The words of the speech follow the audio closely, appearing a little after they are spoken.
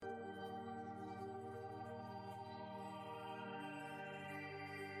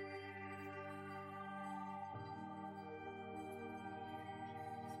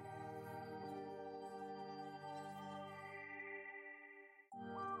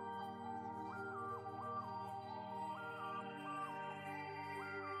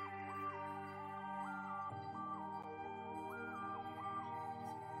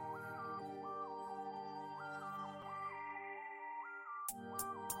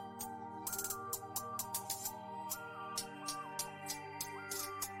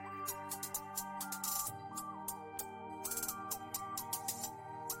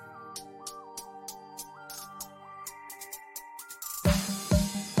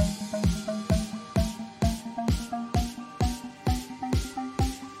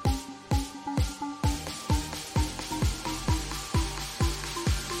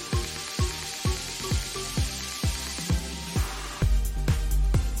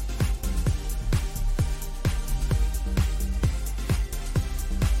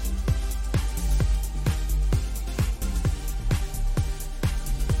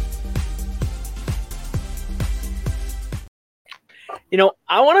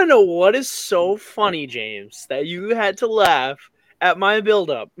I want to know what is so funny, James, that you had to laugh at my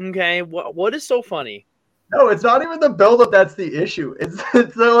build-up. Okay, what is so funny? No, it's not even the buildup that's the issue.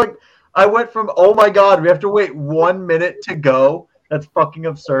 It's like I went from oh my god, we have to wait 1 minute to go. That's fucking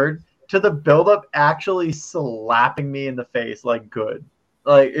absurd. To the buildup actually slapping me in the face like good.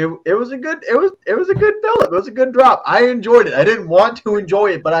 Like it was a good it was a good buildup. It was a good drop. I enjoyed it. I didn't want to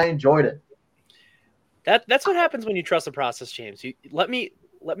enjoy it, but I enjoyed it. That's what happens when you trust the process, James. You let me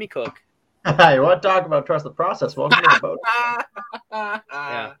cook. You want to talk about trust the process? Welcome to the boat.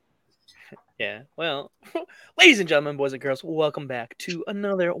 Yeah. Well, ladies and gentlemen, boys and girls, welcome back to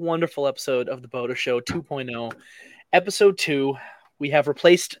another wonderful episode of the BOTA Show 2.0. Episode 2. We have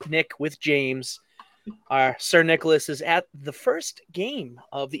replaced Nick with James. Our Sir Nicholas is at the first game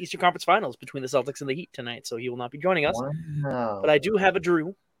of the Eastern Conference Finals between the Celtics and the Heat tonight, so he will not be joining us. Wow. But I do have a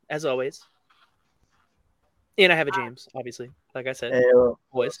Drew, as always. And I have a James, obviously. Like I said,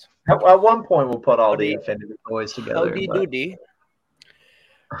 boys. At one point, we'll put all the Infinity boys together. Howdy doody.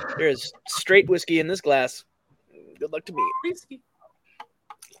 There's straight whiskey in this glass. Good luck to me. Whiskey.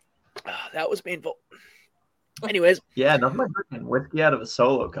 That was painful. Anyways. Yeah, nothing like drinking whiskey out of a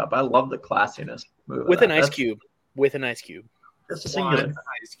solo cup. I love the classiness. With an ice cube. With an ice cube. Just a singular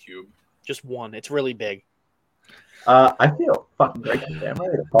ice cube. Just one. It's really big. I feel fucking great today. I'm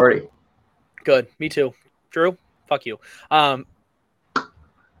ready to party. Good. Me too. Drew, fuck you. I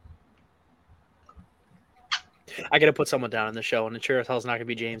got to put someone down in the show, and the sure as hell's not going to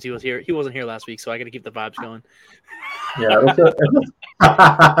be James. He wasn't here last week, so I got to keep the vibes going. Yeah,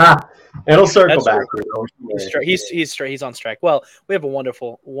 it'll circle back. He's on strike. Well, we have a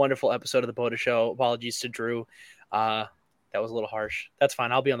wonderful episode of the BOTA Show. Apologies to Drew. That was a little harsh. That's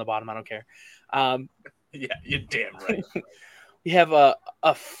fine. I'll be on the bottom. I don't care. Yeah, you're damn right. We have a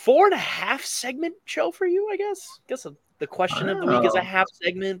 4.5 segment show for you, I guess. The question of the week is a half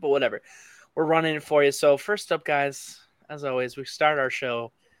segment, but whatever. We're running it for you. So first up, guys, as always, we start our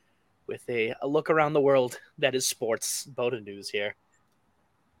show with a look around the world that is sports. BOTA news here.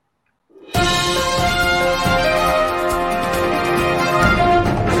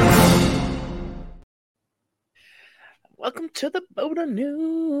 Welcome to the BOTA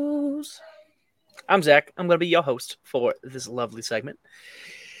news. I'm Zach. I'm going to be your host for this lovely segment.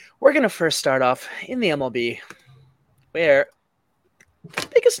 We're going to first start off in the MLB, where the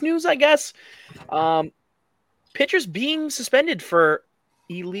biggest news, I guess, pitchers being suspended for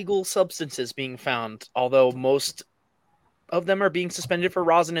illegal substances being found, although most of them are being suspended for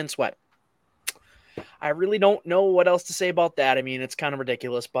rosin and sweat. I really don't know what else to say about that. I mean, it's kind of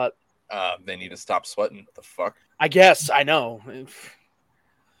ridiculous, but they need to stop sweating. What the fuck? I guess. I know.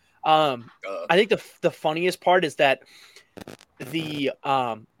 I think the funniest part is that the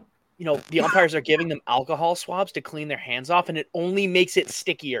umpires are giving them alcohol swabs to clean their hands off, and it only makes it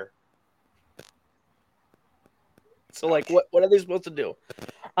stickier. So, like, what are they supposed to do?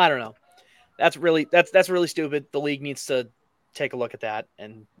 I don't know. That's really stupid. The league needs to take a look at that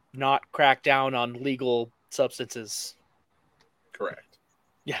and not crack down on legal substances. Correct.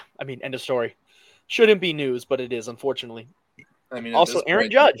 Yeah, I mean, end of story. Shouldn't be news, but it is, unfortunately. I mean, also,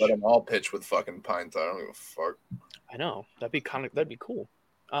 Aaron Judge. Let them all pitch with fucking pints. I don't give a fuck. I know. That'd be cool.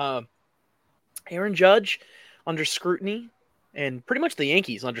 Aaron Judge under scrutiny, and pretty much the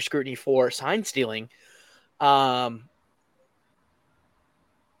Yankees under scrutiny for sign stealing. Only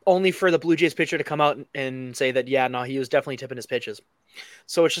for the Blue Jays pitcher to come out and say that, yeah, no, he was definitely tipping his pitches.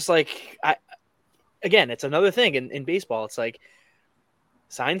 So it's just like, it's another thing in baseball. It's like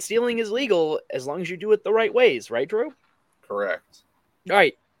sign stealing is legal as long as you do it the right ways, right, Drew? Correct.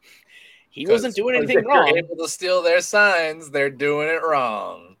 Right. He wasn't doing anything wrong. If they're able to steal their signs, they're doing it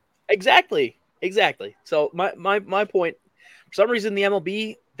wrong. Exactly. So my point, for some reason, the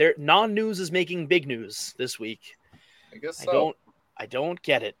MLB, their non-news is making big news this week. I guess so. I don't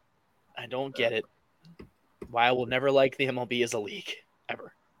get it. Why I will never like the MLB as a league,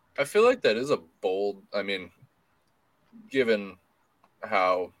 ever. I feel like that is a bold, I mean, given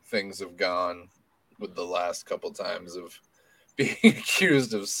how things have gone with the last couple times of being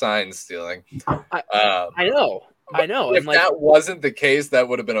accused of sign stealing. I know. If that wasn't the case, that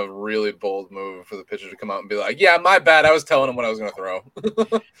would have been a really bold move for the pitcher to come out and be like, yeah, my bad. I was telling him what I was going to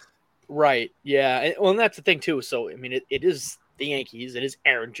throw. Right. Yeah. And that's the thing, too. So, I mean, it is the Yankees. It is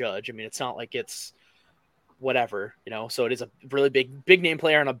Aaron Judge. I mean, it's not like it's whatever, So it is a really big name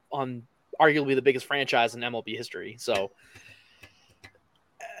player on arguably the biggest franchise in MLB history. So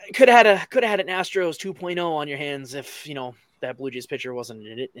could have had an Astros 2.0 on your hands if, that Blue Jays pitcher wasn't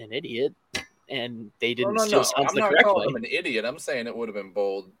an idiot and they didn't steal signs the correct way. I'm not calling him an idiot. I'm saying it would have been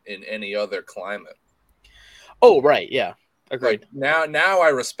bold in any other climate. Oh, right. Yeah. Agreed. Like now I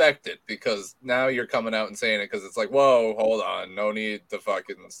respect it because now you're coming out and saying it because it's like, whoa, hold on, no need to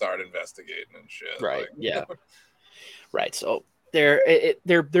fucking start investigating and shit. Right. Like, Yeah. Right. So they're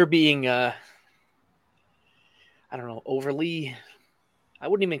being I don't know, overly. I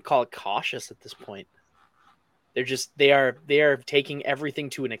wouldn't even call it cautious at this point. They are taking everything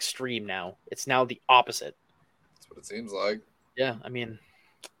to an extreme now. It's now the opposite. that's what it seems like. Yeah, I mean,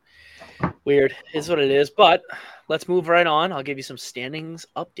 weird is what it is. But let's move right on. I'll give you some standings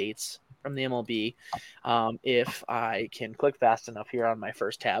updates from the MLB, if I can click fast enough here on my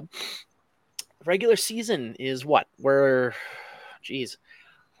first tab. Regular season is what? We're, geez,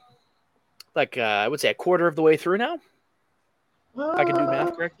 like I would say a quarter of the way through now. If I can do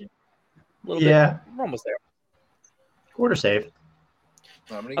math correctly, a little bit. We're almost there. Quarter safe.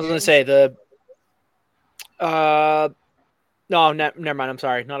 How many I was going to games? say the. No, never mind. I'm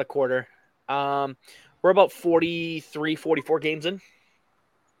sorry. Not a quarter. We're about 43, 44 games in.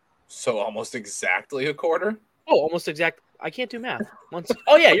 So almost exactly a quarter. Oh, almost exact. I can't do math.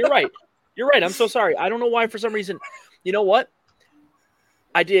 Oh yeah, you're right. You're right. I'm so sorry. I don't know why for some reason. You know what?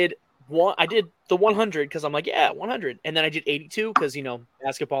 I did the 100 because I'm like, yeah, 100, and then I did 82 because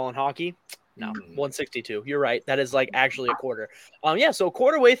basketball and hockey. No, 162. You're right. That is like actually a quarter. Yeah, so a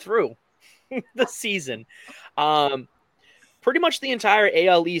quarter way through the season. Pretty much the entire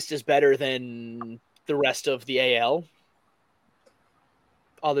AL East is better than the rest of the AL,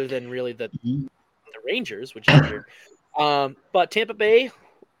 other than really the Rangers, which is weird. But Tampa Bay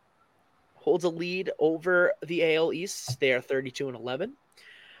holds a lead over the AL East. They are 32-11.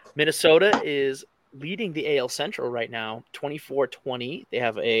 Minnesota is leading the AL Central right now, 24-20. They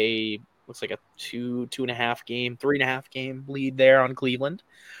have looks like a 2.5 game, 3.5 game lead there on Cleveland.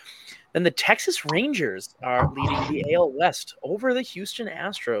 Then the Texas Rangers are leading the AL West over the Houston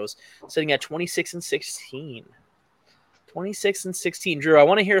Astros, sitting at 26-16. 26-16. Drew, I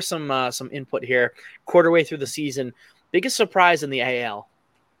want to hear some input here. Quarter way through the season, biggest surprise in the AL.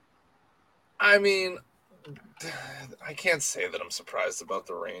 I mean, I can't say that I'm surprised about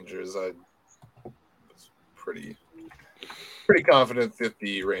the Rangers. I was pretty confident that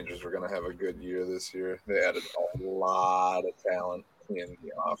the Rangers were going to have a good year this year. They added a lot of talent in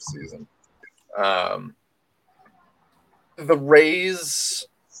the offseason. The Rays,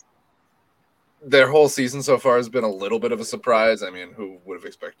 their whole season so far has been a little bit of a surprise. I mean, who would have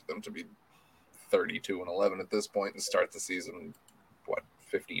expected them to be 32-11 at this point and start the season,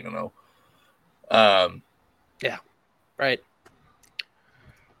 15-0? Yeah, right.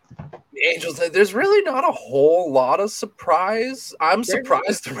 The Angels, there's really not a whole lot of surprise. I'm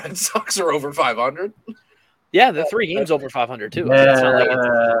surprised the Red Sox are over 500. Yeah, they're 3 games over 500 too. Yeah, It's not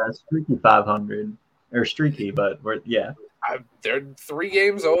like streaky 500 or streaky, but they're 3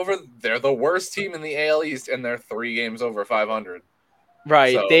 games over. They're the worst team in the AL East, and they're 3 games over 500.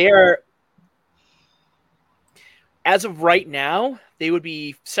 Right, So, they are. As of right now, they would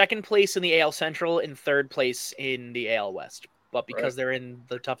be second place in the AL Central and third place in the AL West. But because they're in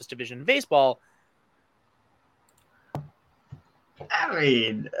the toughest division in baseball, I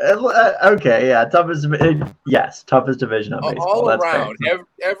mean, okay, yeah, toughest division in baseball. all That's around, fair.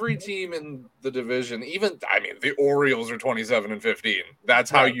 every team in the division, even the Orioles are 27-15.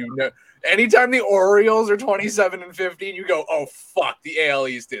 That's how you know. Anytime the Orioles are 27-15, you go, "Oh fuck, the AL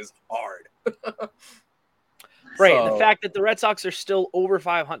East is hard." Right, and the fact that the Red Sox are still over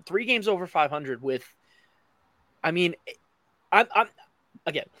 500, 3 games over 500 with, I mean, I'm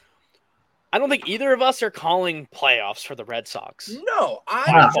again, I don't think either of us are calling playoffs for the Red Sox. No,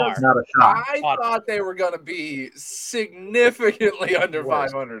 Not a shot. I thought they were going to be significantly under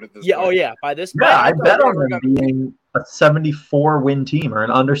 500 at this Yeah, point. oh yeah, by this Yeah, I thought bet they on were them gonna being a 74 win team or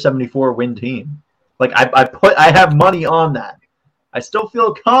an under 74 win team. Like I have money on that. I still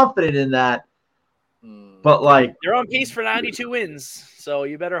feel confident in that. But like they're on pace for 92 wins, so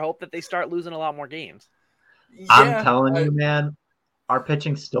you better hope that they start losing a lot more games. I'm telling you, man, our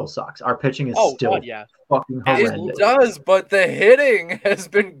pitching still sucks. Our pitching is still fucking horrendous. It does, but the hitting has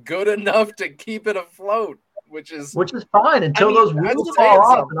been good enough to keep it afloat, which is fine until those wheels fall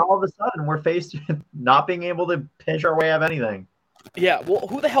off, and all of a sudden we're faced with not being able to pitch our way out of anything. Yeah, well,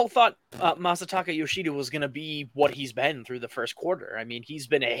 who the hell thought Masataka Yoshida was going to be what he's been through the first quarter? I mean, he's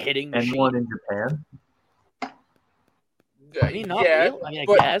been a hitting machine. Anyone in Japan? I mean, not real. I mean,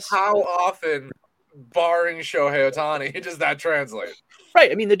 I guess. How often, barring Shohei Ohtani, does that translate? Right.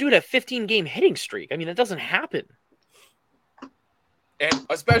 I mean, the dude had a 15-game hitting streak. I mean, that doesn't happen. And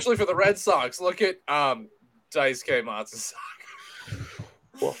especially for the Red Sox, look at Daisuke Matsuzaka.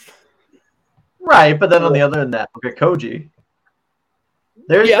 Woof. Right, but then on the other end, look at Koji.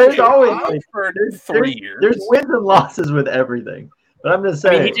 There's always for there's 3 years. There's wins and losses with everything. But I'm just I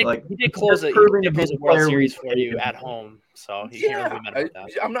saying, mean, he did close a World Series for you at home, so he can't really be mad about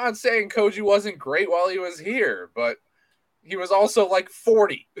that. I'm not saying Koji wasn't great while he was here, but he was also like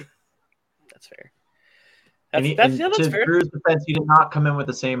 40. That's fair. That's fair. Drew's defense, he did not come in with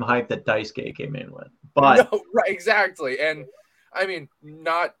the same hype that Daisuke came in with. But no, right, exactly. And I mean,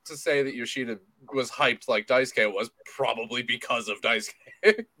 not to say that Yoshida was hyped like Daisuke was, probably because of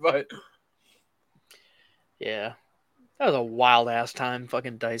Daisuke, but yeah, that was a wild ass time,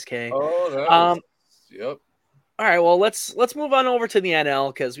 fucking Daisuke. Oh, that was, yep. All right, well let's move on over to the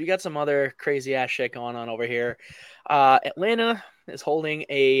NL because we got some other crazy ass shit going on over here. Atlanta is holding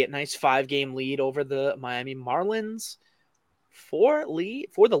a nice 5-game lead over the Miami Marlins for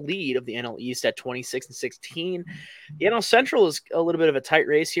the lead of the NL East at 26-16. The NL Central is a little bit of a tight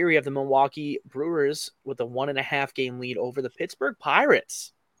race here. We have the Milwaukee Brewers with a 1.5-game lead over the Pittsburgh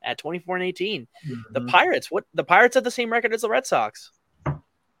Pirates at 24-18. Mm-hmm. The Pirates have the same record as the Red Sox.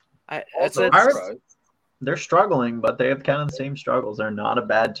 Pirates, they're struggling, but they have kind of the same struggles. They're not a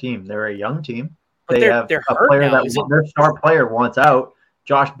bad team. They're a young team. They're a player now. Their star player wants out.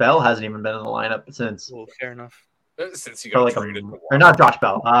 Josh Bell hasn't even been in the lineup since. Well, fair enough. Since he got traded. Or not Josh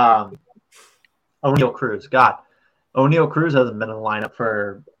Bell. O'Neal Cruz. God. O'Neal Cruz hasn't been in the lineup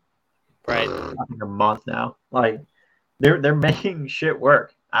for I think a month now. Like they're making shit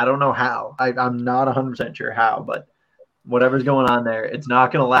work. I don't know how. I'm not 100% sure how, but whatever's going on there, it's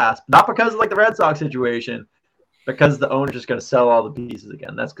not going to last. Not because of like the Red Sox situation, because the owner's just going to sell all the pieces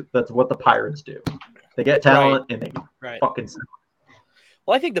again. That's what the Pirates do. They get talent and they fucking sell.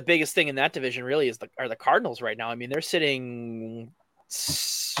 Well, I think the biggest thing in that division really are the Cardinals right now. I mean, they're sitting,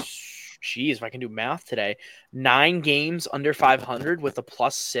 if I can do math today, 9 games under 500 with a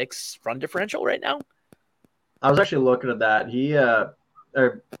 +6 run differential right now. I was actually looking at that.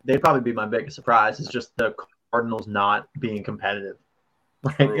 They'd probably be my biggest surprise. Is just the Cardinals not being competitive.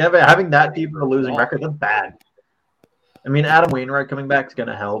 Like having that deep of a losing record, that's bad. I mean, Adam Wainwright coming back is going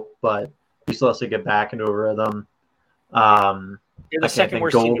to help, but he still has to get back into a rhythm. They're the second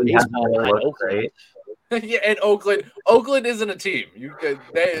worst team in baseball behind Oakland. Yeah, and Oakland isn't a team. You can't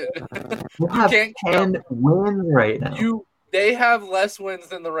 10 wins right now. They have less wins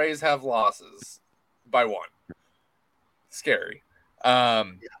than the Rays have losses by 1. Scary.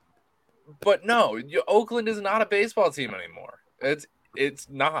 But no, Oakland is not a baseball team anymore. It's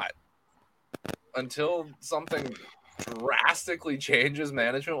not. Until something drastically changes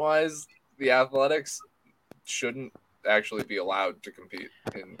management-wise, the Athletics shouldn't actually be allowed to compete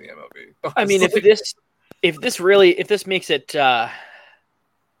in the MLB. Honestly. I mean, if this makes it, I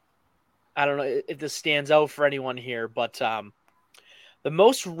don't know if this stands out for anyone here, but the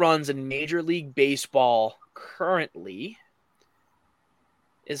most runs in Major League Baseball currently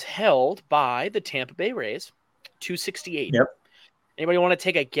is held by the Tampa Bay Rays, 268. Yep. Anybody want to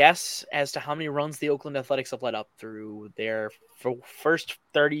take a guess as to how many runs the Oakland Athletics have let up through their first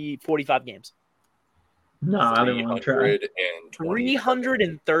 45 games? No, I didn't want to try.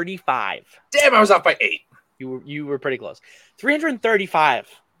 335. Damn, I was off by 8. You were pretty close. 335.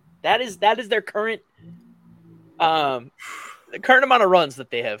 That is their current amount of runs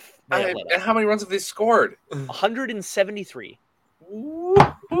that they have. And how many runs have they scored? 173.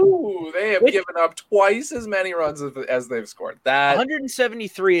 Ooh, they have given up twice as many runs as they've scored. That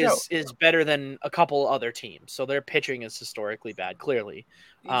 173 is better than a couple other teams. So their pitching is historically bad, clearly.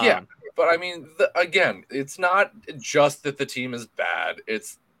 Yeah, but I mean, again, it's not just that the team is bad.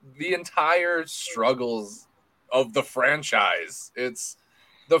 It's the entire struggles of the franchise.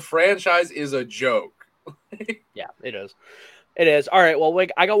 The franchise is a joke. Yeah, it is. It is. All right, well,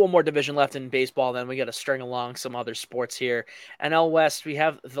 I got one more division left in baseball, then we got to string along some other sports here. NL West, we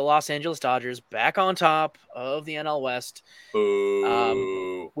have the Los Angeles Dodgers back on top of the NL West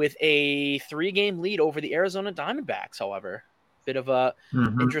with a 3-game lead over the Arizona Diamondbacks, however. Bit of a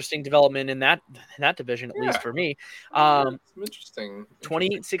interesting development in that division, at least for me. Interesting.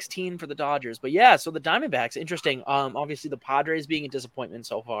 28-16 for the Dodgers. But yeah, so the Diamondbacks, interesting. Obviously, the Padres being a disappointment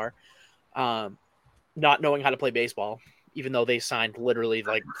so far, not knowing how to play baseball, even though they signed literally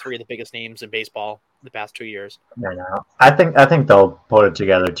like 3 of the biggest names in baseball the past 2 years. Yeah, no. I think they'll put it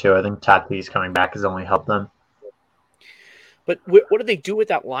together too. I think Tatis coming back has only helped them. But what do they do with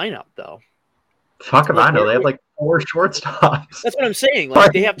that lineup, though? Fuck if I know. They have like 4 shortstops. That's what I'm saying.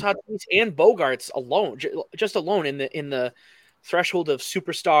 Like they have Tatis and Bogarts alone, just alone in the threshold of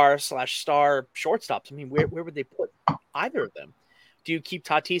superstar/star shortstops. I mean, where would they put either of them? Do you keep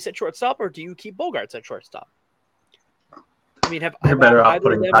Tatis at shortstop or do you keep Bogarts at shortstop? I mean, you're better off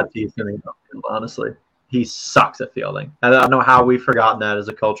putting Tatis in the outfield, honestly. he sucks at fielding. I don't know how we've forgotten that as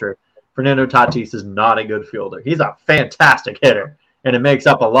a culture. Fernando Tatis is not a good fielder. He's a fantastic hitter, and it makes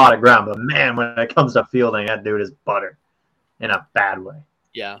up a lot of ground. But man, when it comes to fielding, that dude is butter in a bad way.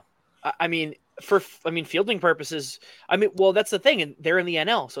 Yeah, I mean, fielding purposes. I mean, well, that's the thing, and they're in the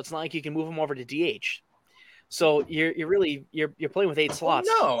NL, so it's not like you can move them over to DH. So you're playing with 8 slots.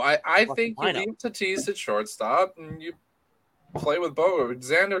 Well, no, I think you leave Tatis at shortstop and you play with Bo.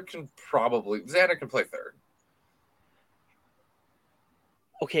 Xander can play third.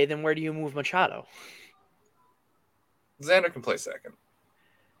 Okay, then where do you move Machado? Xander can play second.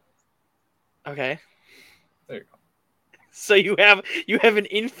 Okay. There you go. So you have an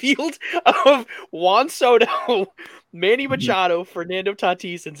infield of Juan Soto, Manny Machado, Fernando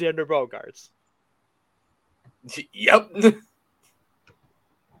Tatis, and Xander Bogaerts. Yep.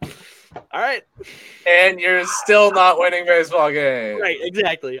 All right. And you're still not winning baseball games. Right,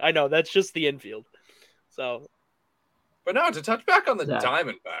 exactly. I know, that's just the infield. So, but no, to touch back on the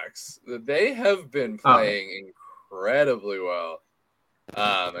Diamondbacks, they have been playing incredibly well.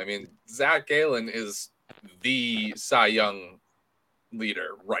 I mean, Zach Gallen is the Cy Young leader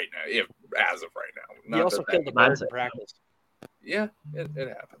right now, as of right now. He also killed the bird in practice. Yeah, it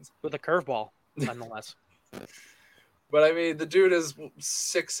happens. With a curveball, nonetheless. But I mean, the dude is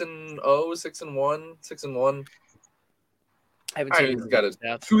 6-0, 6-1, 6-1. I haven't seen he's got a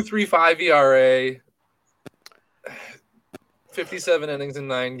 2.35 ERA, 57 innings in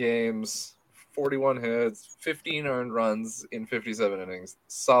 9 games, 41 hits, 15 earned runs in 57 innings.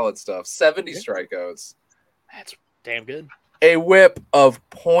 Solid stuff. 70 strikeouts. That's damn good. A whip of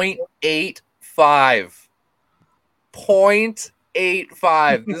 .85.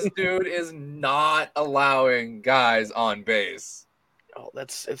 0.85. This dude is not allowing guys on base. Oh,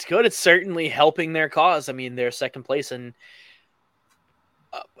 it's good. It's certainly helping their cause. I mean, they're second place in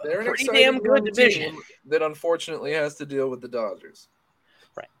they're an pretty damn good division that unfortunately has to deal with the Dodgers.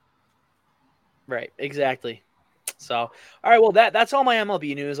 Right. Exactly. So, all right. Well, that's all my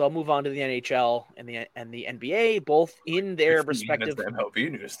MLB news. I'll move on to the NHL and the NBA, both in their respective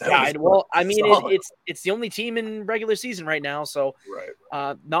MLB news. It's the only team in regular season right now, so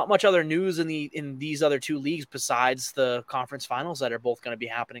not much other news in these other 2 leagues besides the conference finals that are both going to be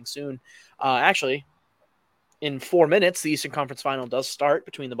happening soon. Actually, in 4 minutes, the Eastern Conference Final does start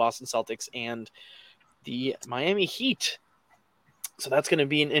between the Boston Celtics and the Miami Heat. So that's going to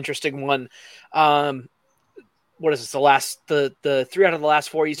be an interesting one. What is this? The 3 out of the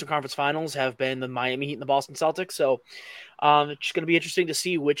last 4 Eastern Conference Finals have been the Miami Heat and the Boston Celtics. So it's just going to be interesting to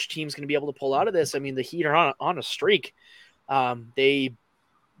see which team's going to be able to pull out of this. I mean, the Heat are on a streak. They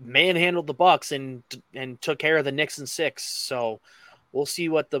manhandled the Bucks and took care of the Knicks in 6. So we'll see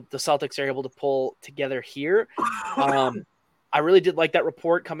what the Celtics are able to pull together here. I really did like that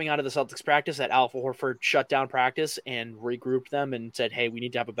report coming out of the Celtics practice that Al Horford shut down practice and regrouped them and said, hey, we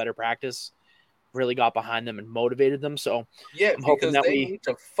need to have a better practice. Really got behind them and motivated them. So yeah, I'm hoping that they need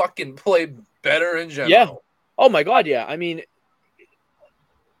to fucking play better in general. Yeah. Oh my God. Yeah. I mean,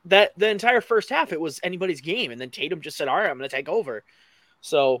 that the entire first half, it was anybody's game. And then Tatum just said, all right, I'm going to take over.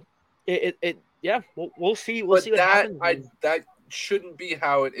 So we'll see. We'll see what happens. That shouldn't be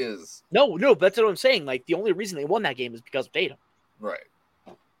how it is. No, that's what I'm saying. Like the only reason they won that game is because of Tatum. Right.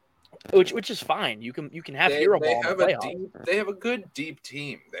 Which is fine. You can have hero ball. They have a good deep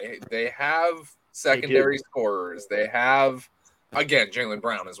team. They have secondary scorers. They have, again, Jaylen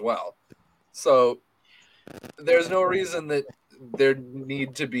Brown as well. So there's no reason that there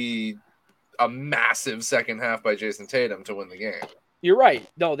need to be a massive second half by Jason Tatum to win the game. You're right.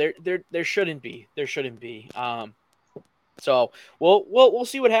 No, there shouldn't be. There shouldn't be. So we'll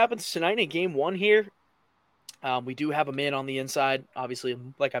see what happens tonight in game 1 here. We do have a man on the inside. Obviously,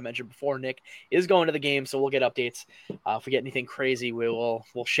 like I mentioned before, Nick is going to the game, so we'll get updates. If we get anything crazy, we'll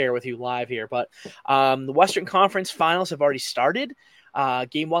share with you live here. But the Western Conference Finals have already started.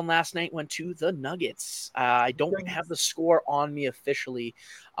 Game 1 last night went to the Nuggets. I don't have the score on me officially.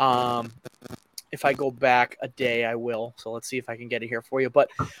 If I go back a day, I will. So let's see if I can get it here for you.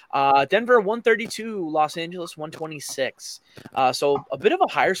 But Denver 132, Los Angeles 126. So a bit of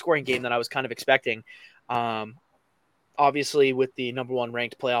a higher scoring game than I was kind of expecting. Obviously, with the number 1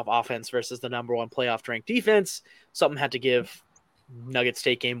 ranked playoff offense versus the number 1 playoff ranked defense, something had to give. Nuggets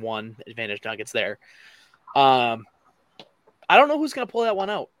take game 1, advantage Nuggets there. I don't know who's going to pull that one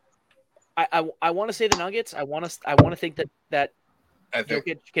out. I want to say the Nuggets. I want to think that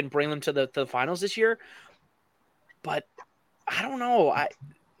Jokic can bring them to the finals this year, but I don't know.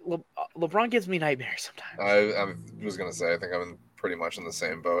 LeBron gives me nightmares sometimes. I was going to say I think I'm pretty much in the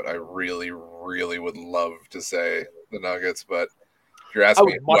same boat. I really, really would love to say the Nuggets, but If you're asking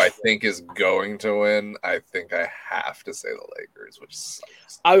would me who I much- think is going to win, I think I have to say the Lakers, which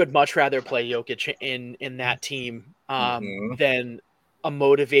sucks. I would much rather play Jokic in that team than a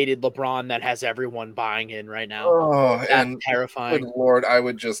motivated LeBron that has everyone buying in right now. Oh, That's and terrifying. good Lord, I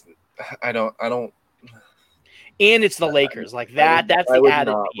don't. And it's the Lakers. Like that. That's I the would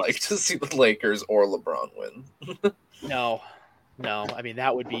added not piece. like to see the Lakers or LeBron win. No. I mean,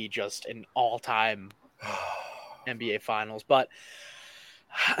 that would be just an all-time NBA Finals. But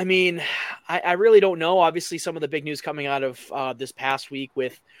I mean, I really don't know. Obviously, some of the big news coming out of this past week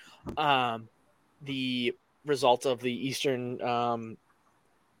with the results of the Eastern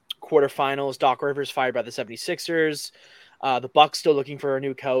quarterfinals. Doc Rivers fired by the 76ers. The Bucks still looking for a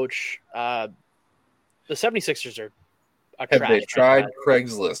new coach. The 76ers are a Have trash they tried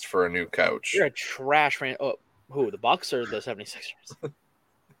franchise. Craigslist for a new coach? They're a trash franchise. Oh, who, the Bucks or the 76ers?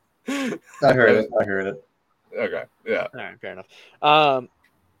 I heard it. Okay, yeah. All right, fair enough.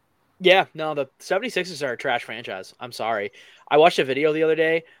 Yeah, no, the 76ers are a trash franchise. I'm sorry. I watched a video the other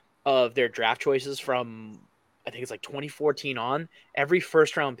day of their draft choices from, I think it's like 2014 on. Every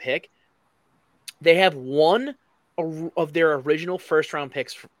first-round pick, they have one of their original first-round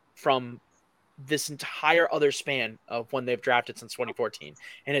picks from this entire other span of when they've drafted since 2014,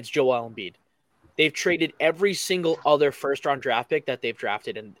 and it's Joel Embiid. They've traded every single other first-round draft pick that they've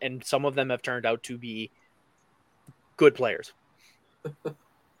drafted, and some of them have turned out to be good players.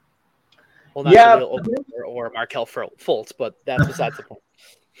 Well, not Khalil or Markelle Fultz, but that's besides the point.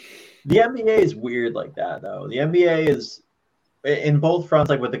 The NBA is weird like that, though. The NBA is, in both fronts,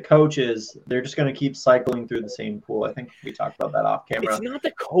 like with the coaches, they're just going to keep cycling through the same pool. I think we talked about that off camera. It's not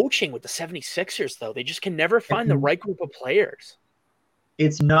the coaching with the 76ers, though. They just can never find the right group of players.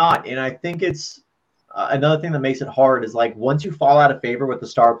 It's not, and I think it's another thing that makes it hard is like once you fall out of favor with the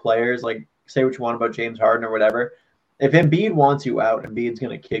star players, like say what you want about James Harden or whatever, if Embiid wants you out, Embiid's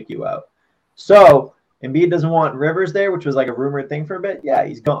going to kick you out. So Embiid doesn't want Rivers there, which was like a rumored thing for a bit. Yeah,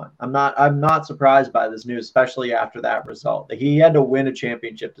 he's gone. I'm not surprised by this news, especially after that result. He had to win a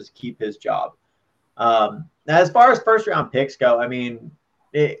championship to keep his job. Now, as far as first round picks go, I mean,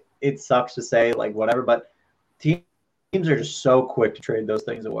 it sucks to say like whatever, but teams are just so quick to trade those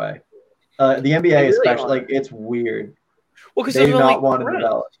things away. The NBA really especially, like it's weird. Well, because they do not want to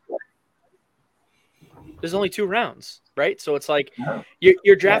develop. There's only 2 rounds, right? So it's like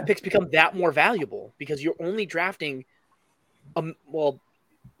your draft picks become that more valuable because you're only drafting,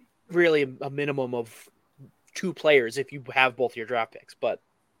 really a minimum of 2 players if you have both your draft picks. But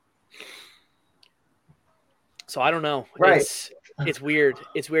so I don't know. Right. It's weird.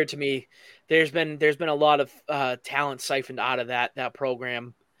 It's weird to me. There's been a lot of talent siphoned out of that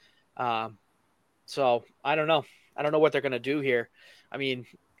program. So I don't know. I don't know what they're going to do here. I mean,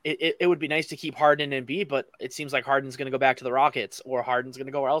 it would be nice to keep Harden and Embiid, but it seems like Harden's going to go back to the Rockets or Harden's going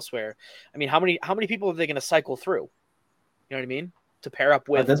to go elsewhere. I mean, how many people are they going to cycle through? You know what I mean? To pair up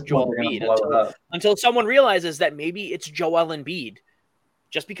with Joel Embiid until someone realizes that maybe it's Joel Embiid.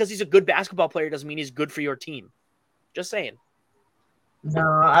 Just because he's a good basketball player doesn't mean he's good for your team. Just saying. No,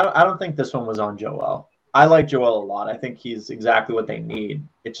 I don't think this one was on Joel. I like Joel a lot. I think he's exactly what they need.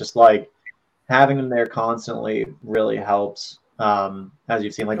 It's just like having him there constantly really helps. As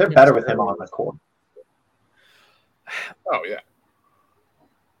you've seen, like they're better with him on the court. Oh yeah,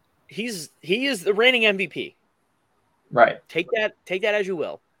 he is the reigning MVP. Right. Take that as you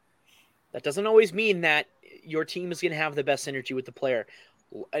will. That doesn't always mean that your team is going to have the best synergy with the player.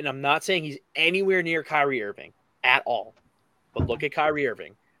 And I'm not saying he's anywhere near Kyrie Irving at all. But look at Kyrie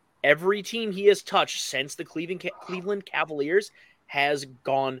Irving. Every team he has touched since the Cleveland Cavaliers has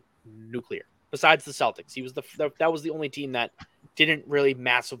gone nuclear. Besides the Celtics, that was the only team that didn't really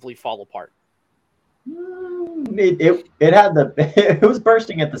massively fall apart. It had it was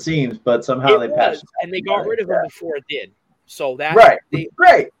bursting at the seams, but somehow they patched it, and they got rid of him before it did. So that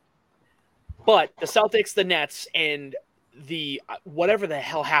great. But the Celtics, the Nets, and the whatever the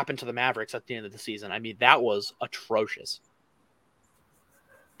hell happened to the Mavericks at the end of the season, I mean, that was atrocious.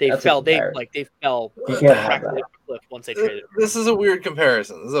 They fell practically off the cliff once they traded. This is a weird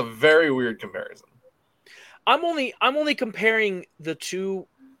comparison. This is a very weird comparison. I'm only comparing the two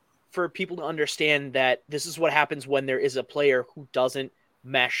for people to understand that this is what happens when there is a player who doesn't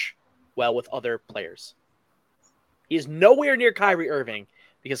mesh well with other players. He is nowhere near Kyrie Irving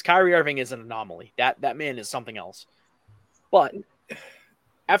because Kyrie Irving is an anomaly. That man is something else. But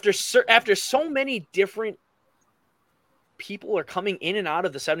after so many different people are coming in and out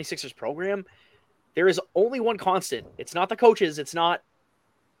of the 76ers program, there is only one constant. It's not the coaches. It's not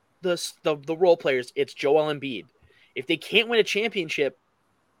the role players. It's Joel Embiid. If they can't win a championship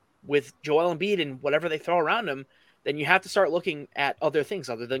with Joel Embiid and whatever they throw around him, then you have to start looking at other things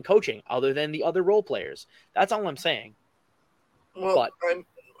other than coaching, other than the other role players. That's all I'm saying. Well, But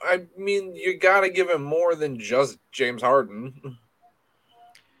I mean, you got to give him more than just James Harden.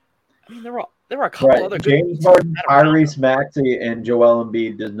 I mean, there were a couple other good James Harden, Tyrese Maxey, and Joel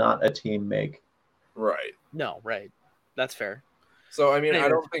Embiid does not a team make. Right. No, right. That's fair. So, I mean, I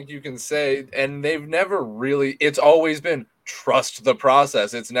don't think you can say, and they've never really, it's always been trust the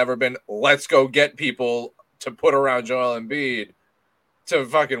process. It's never been, let's go get people to put around Joel Embiid to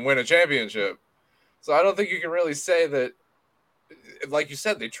fucking win a championship. So I don't think you can really say that, like you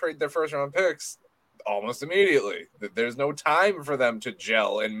said, they trade their first round picks almost immediately. There's no time for them to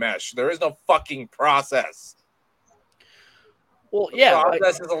gel and mesh. There is no fucking process. Well, the yeah.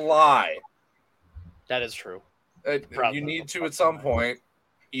 process is a lie. That is true. You need to, at some point,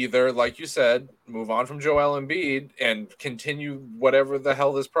 either, like you said, move on from Joel Embiid and continue whatever the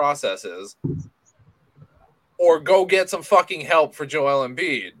hell this process is, or go get some fucking help for Joel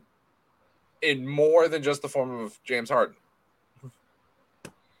Embiid in more than just the form of James Harden.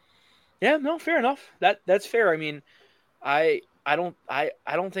 Yeah, no, fair enough. That's fair. I mean, I don't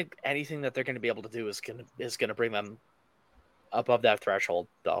think anything that they're going to be able to do is gonna bring them above that threshold,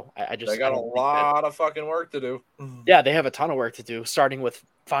 though. They got a lot of fucking work to do. Yeah, they have a ton of work to do, starting with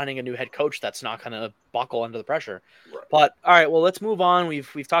finding a new head coach that's not going to buckle under the pressure. Right. But all right, well, let's move on.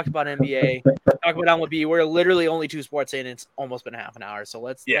 We've talked about NBA, talked about MLB. We're literally only 2 sports in. It's almost been half an hour, so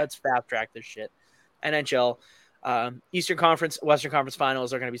let's fast track this shit. NHL. Eastern Conference, Western Conference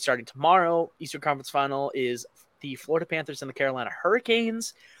finals are going to be starting tomorrow. Eastern Conference final is the Florida Panthers and the Carolina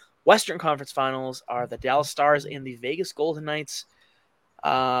Hurricanes. Western Conference finals are the Dallas Stars and the Vegas Golden Knights.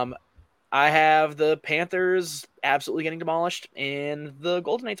 I have the Panthers absolutely getting demolished and the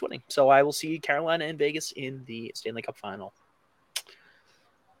Golden Knights winning. So I will see Carolina and Vegas in the Stanley Cup final.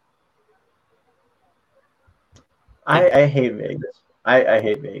 I hate Vegas. I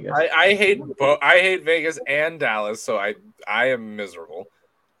hate Vegas. I hate Vegas and Dallas, so I am miserable.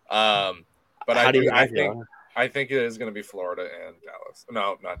 But I think it is going to be Florida and Dallas.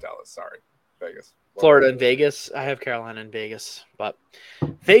 No, not Dallas. Sorry, Vegas. Florida and Vegas. I have Carolina and Vegas, but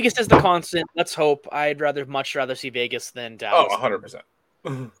Vegas is the constant. Let's hope. I'd much rather see Vegas than Dallas. 100%.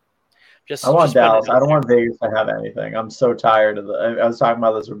 I want Dallas. I don't want Vegas to have anything. I'm so tired of I was talking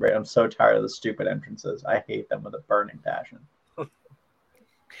about this with Brady. I'm so tired of the stupid entrances. I hate them with a burning passion.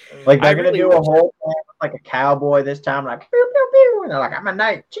 Like they're gonna do a whole thing with like a cowboy this time, like pew, pew, pew, and they're like, I'm a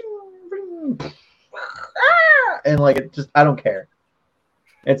knight. And like it just I don't care.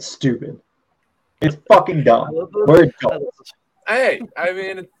 It's stupid. It's fucking dumb. We're adults. Hey, I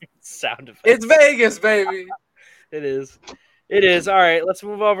mean sound effects. It's Vegas, baby. It is. It is. All right, let's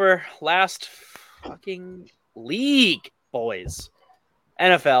move over. Last fucking league, boys.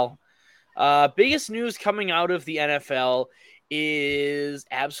 NFL. Biggest news coming out of the NFL is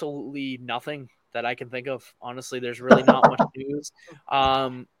absolutely nothing that I can think of. Honestly, there's really not much news.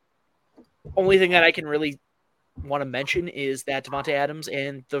 Only thing that I can really want to mention is that Devontae Adams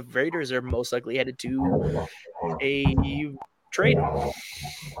and the Raiders are most likely headed to a trade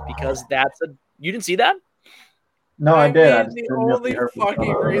because you didn't see that? No, I did. I mean, the only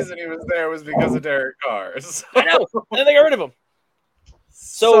fucking reason he was there was because of Derek Carr. So. I know. And they got rid of him.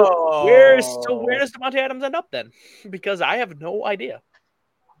 So where does Devontae Adams end up then? Because I have no idea.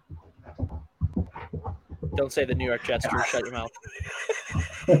 Don't say the New York Jets, Drew. Shut your mouth.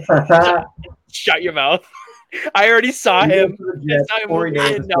 Shut your mouth. I already saw him.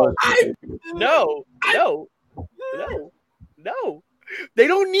 No. They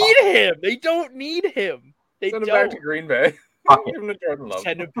don't need him. Send him back to Green Bay. Give him to Jordan Love.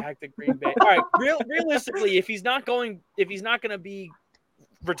 Send him back to Green Bay. All right. Realistically, if he's not going to be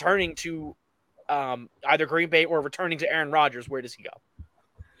returning to either Green Bay or returning to Aaron Rodgers, where does he go?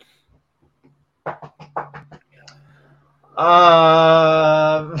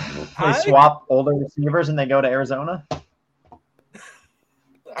 They swap older receivers and they go to Arizona.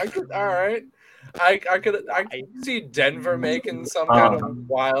 All right. I could see Denver making some kind of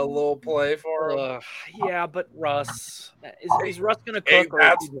wild little play for him. Yeah, but Russ is Russ going to cook?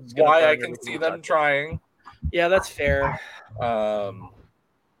 That's why I can see them trying. Yeah, that's fair.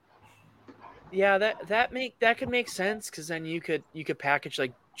 Yeah, that could make sense because then you could package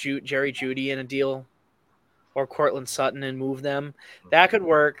like Jerry Jeudy in a deal, or Cortland Sutton and move them. That could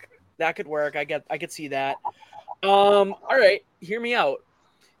work. I could see that. All right, hear me out.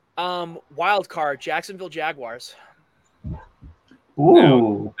 Wild card, Jacksonville Jaguars.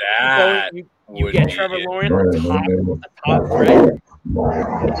 Ooh, you get Trevor Lawrence, a top threat.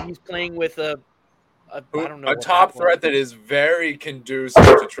 He's playing with a top threat that is very conducive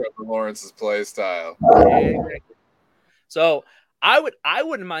to Trevor Lawrence's play style. So I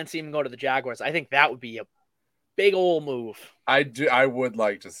wouldn't mind seeing him go to the Jaguars. I think that would be a big old move. I would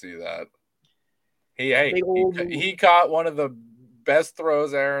like to see that. He caught one of the best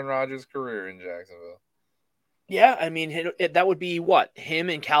throws Aaron Rodgers' career in Jacksonville. Yeah, I mean that would be what, him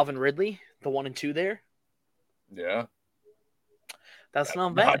and Calvin Ridley, the 1 and 2 there. Yeah, that's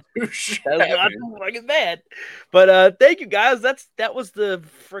not bad. That's not too fucking bad. But thank you guys. That was the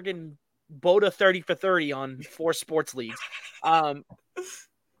friggin' BOTA 30 for 30 on 4 sports leagues.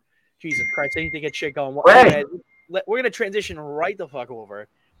 Jesus Christ, I need to get shit going. Hey. We're gonna transition right the fuck over.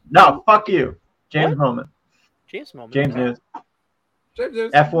 No, fuck you, James Moment. James Moment. James News.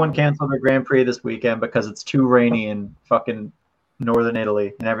 F1 canceled their Grand Prix this weekend because it's too rainy in fucking northern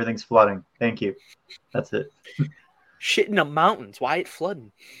Italy and everything's flooding. Thank you. That's it. Shit in the mountains. Why it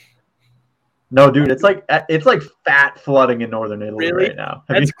flooding? No, dude, it's like fat flooding in northern Italy right now.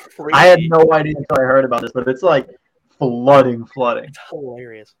 That's crazy. I had no idea until I heard about this, but it's like flooding. It's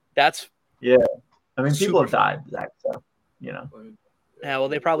hilarious. Yeah. I mean, people have died, Zach. So you know. Yeah, well,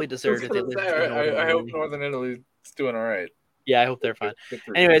 they probably deserved it. I hope northern Italy's doing all right. Yeah, I hope they're fine.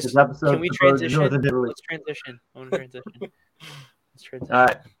 Anyways, can we transition? Let's transition. Let's transition. All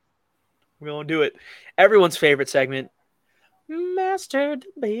right. We're going to do it. Everyone's favorite segment, Master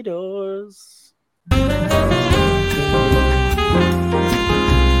Debaters.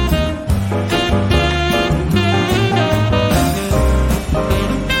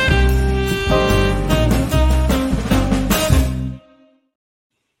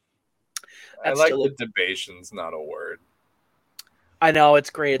 I like the debation's not a word. I know, it's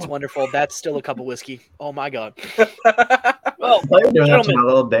great. It's wonderful. That's still a cup of whiskey. Oh, my God. Well, you're doing that to my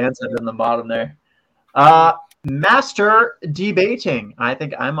little dance in the bottom there. Master debating. I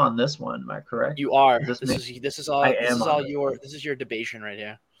think I'm on this one. Am I correct? You are. This is your debation right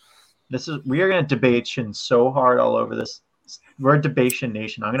here. We are going to debation so hard all over this. We're a debation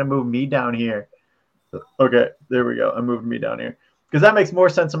nation. I'm going to move me down here. Okay, there we go. I'm moving me down here because that makes more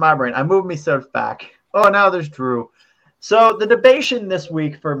sense in my brain. I moved myself back. Oh, now there's Drew. So the debation this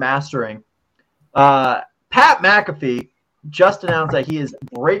week for mastering, Pat McAfee just announced that he is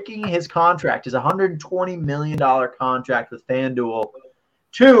breaking his contract, his $120 million contract with FanDuel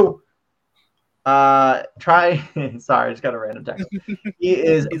to sorry, I just got a random text. He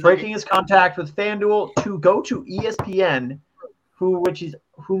is breaking his contract with FanDuel to go to ESPN, which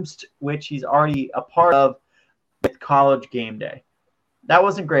he's already a part of with College Game Day. That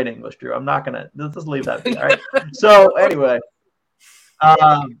wasn't great English, Drew. I'm not gonna. Let's just leave that there. All right. So anyway,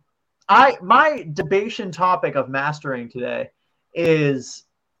 my debation topic of mastering today is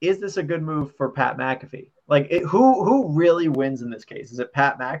this a good move for Pat McAfee? Like, who really wins in this case? Is it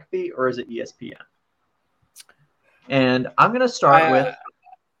Pat McAfee or is it ESPN? And I'm gonna start with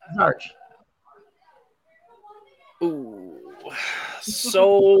Arch. Ooh,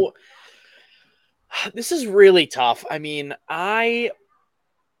 so this is really tough. I mean,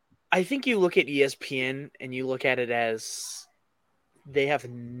 I think you look at ESPN and you look at it as they have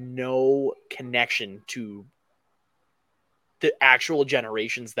no connection to the actual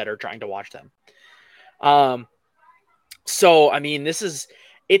generations that are trying to watch them. So, I mean, it's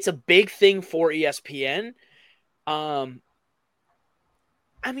a big thing for ESPN. I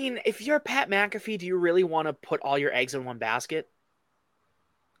mean, if you're Pat McAfee, do you really want to put all your eggs in one basket?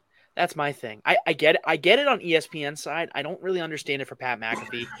 That's my thing. I get it. I get it on ESPN side. I don't really understand it for Pat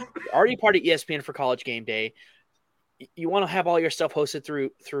McAfee. You're already part of ESPN for College Game Day. You want to have all your stuff hosted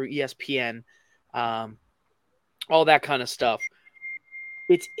through ESPN, all that kind of stuff.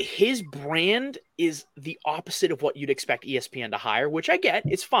 It's his brand is the opposite of what you'd expect ESPN to hire, which I get.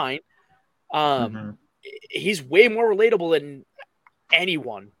 It's fine. He's way more relatable than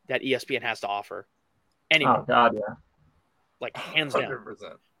anyone that ESPN has to offer. Anyone. Oh God, yeah. Like hands 100%.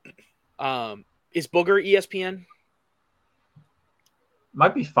 down. Is Booger ESPN?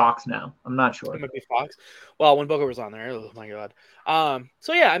 Might be Fox now. I'm not sure. It might be Fox. Well, when Booger was on there, oh my God.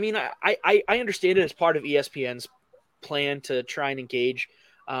 So yeah, I mean, I understand it as part of ESPN's plan to try and engage,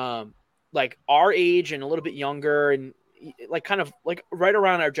 like our age and a little bit younger, and like kind of like right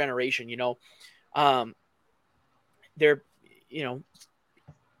around our generation. You know, they're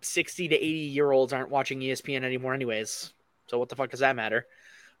 60 to 80-year-olds aren't watching ESPN anymore, anyways. So what the fuck does that matter?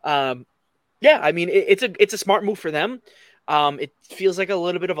 Yeah, I mean, it's a smart move for them. It feels like a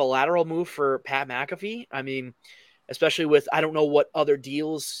little bit of a lateral move for Pat McAfee. I mean, especially with, I don't know what other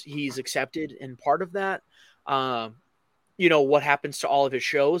deals he's accepted in part of that. What happens to all of his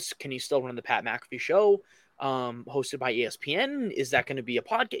shows? Can he still run the Pat McAfee show hosted by ESPN? Is that going to be a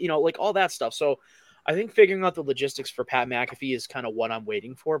podcast? Like all that stuff. So I think figuring out the logistics for Pat McAfee is kind of what I'm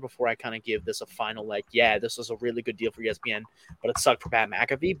waiting for before I kind of give this a final, like, yeah, this was a really good deal for ESPN, but it sucked for Pat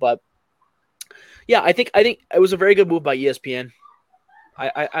McAfee. But yeah, I think it was a very good move by ESPN.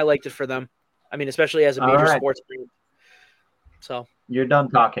 I liked it for them. I mean, especially as a major sports brand. So you're done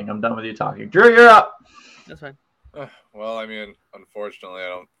talking. I'm done with you talking. Drew, you're up. That's fine. Well, I mean, unfortunately, I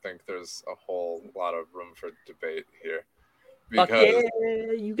don't think there's a whole lot of room for debate here. Fuck yeah,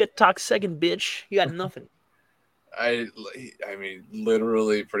 you get to talk second, bitch. You got nothing. I mean,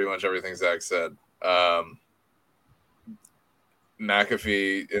 literally pretty much everything Zach said.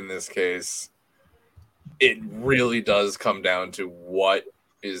 McAfee, in this case, it really does come down to what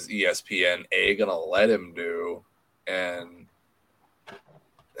is ESPN going to let him do, and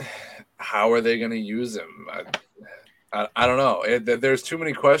how are they going to use him? I don't know. There's too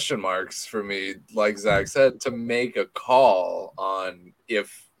many question marks for me, like Zach said, to make a call on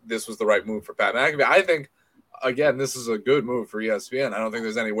if this was the right move for Pat McAfee. I think, again, this is a good move for ESPN. I don't think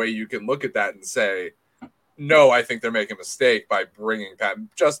there's any way you can look at that and say, no, I think they're making a mistake by bringing Pat.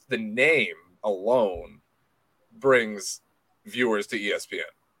 Just the name alone brings viewers to ESPN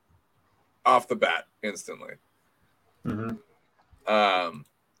off the bat instantly. Mm-hmm.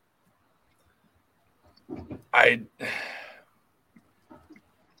 I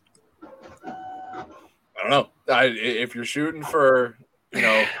don't know. If you're shooting for,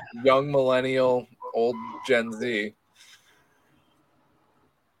 young millennial, old Gen Z,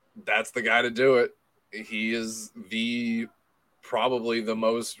 that's the guy to do it. He is probably the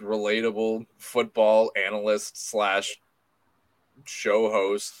most relatable football analyst / show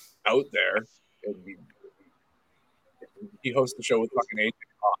host out there. He hosts the show with fucking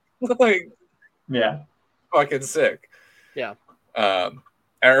AJ. Like, yeah. Fucking sick. Yeah. Aaron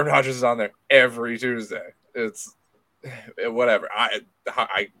Rodgers is on there every Tuesday. It's whatever. How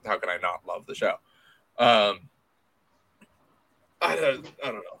can I not love the show? I don't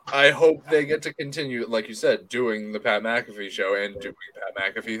know. I hope they get to continue, like you said, doing the Pat McAfee show and doing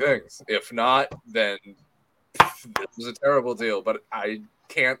Pat McAfee things. If not, then this was a terrible deal. But I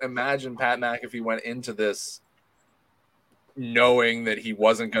can't imagine Pat McAfee went into this knowing that he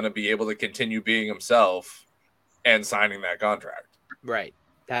wasn't going to be able to continue being himself and signing that contract. Right.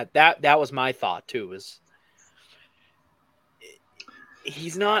 That was my thought too.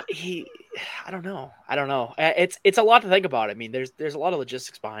 I don't know. It's a lot to think about. I mean, there's a lot of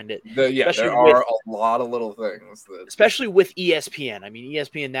logistics behind it. There are a lot of little things especially with ESPN. I mean,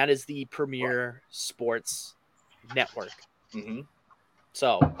 ESPN, that is the premier sports network. Mm-hmm.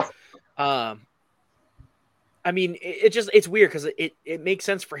 So, I mean, it's weird because it makes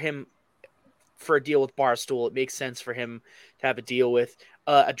sense for him for a deal with Barstool. It makes sense for him to have a deal with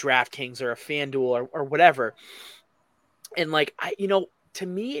a DraftKings or a FanDuel or whatever. And like, to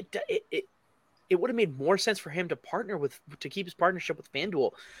me, it would have made more sense for him to keep his partnership with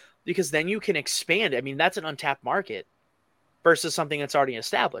FanDuel, because then you can expand. I mean, that's an untapped market versus something that's already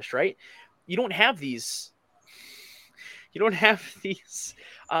established, right? You don't have these.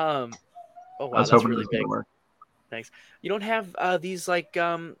 Oh wow, that's really big. Thanks. You don't have these you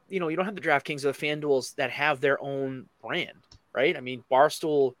don't have the DraftKings or the FanDuels that have their own brand, right? I mean,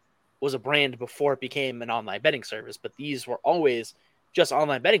 Barstool was a brand before it became an online betting service, but these were always just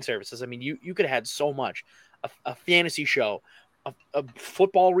online betting services. I mean, you could have had so much, a fantasy show, a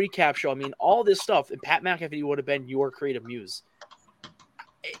football recap show. I mean, all this stuff, and Pat McAfee would have been your creative muse.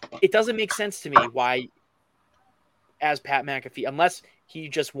 It doesn't make sense to me why, as Pat McAfee, unless he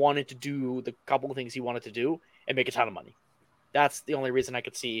just wanted to do the couple of things he wanted to do and make a ton of money. That's the only reason I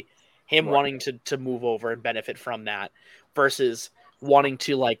could see him wanting to move over and benefit from that versus wanting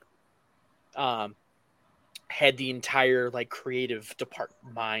to head the entire creative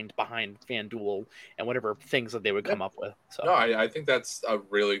department mind behind FanDuel and whatever things that they would come up with. So no, I think that's a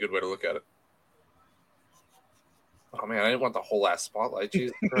really good way to look at it. Oh man, I didn't want the whole last spotlight.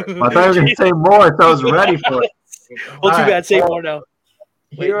 Jesus Christ. I thought you were going to say more, so I was ready for it. Well, too bad. Say more now.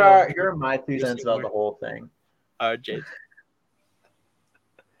 Here are my 2 cents about the whole thing. Jade.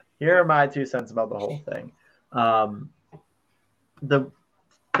 Here are my 2 cents about the whole thing. The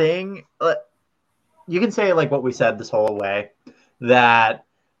thing, you can say what we said this whole way, that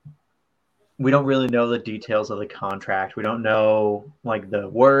we don't really know the details of the contract. We don't know the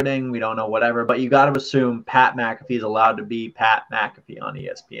wording. We don't know whatever, but you got to assume Pat McAfee is allowed to be Pat McAfee on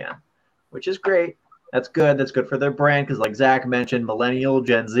ESPN, which is great. That's good. That's good for their brand because, like Zach mentioned, millennial,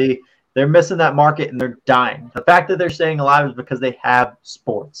 Gen Z, they're missing that market and they're dying. The fact that they're staying alive is because they have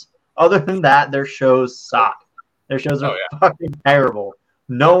sports. Other than that, their shows suck. Their shows are fucking terrible.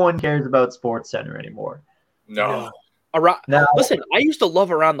 No one cares about SportsCenter anymore. No. Now, Listen, I used to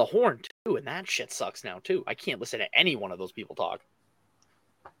love Around the Horn too, and that shit sucks now too. I can't listen to any one of those people talk.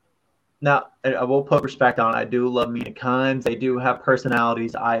 now, I will put respect on it. I do love Mina Kimes. They do have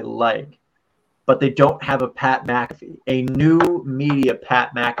personalities I like, but they don't have a Pat McAfee, a new media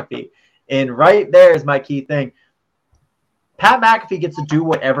Pat McAfee. And right there is my key thing. Pat McAfee gets to do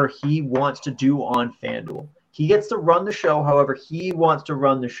whatever he wants to do on FanDuel. He gets to run the show however he wants to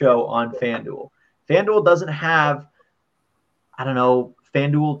run the show on FanDuel. FanDuel doesn't have, I don't know,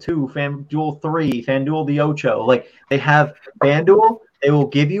 FanDuel 2, FanDuel 3, FanDuel the Ocho. Like, they have FanDuel. They will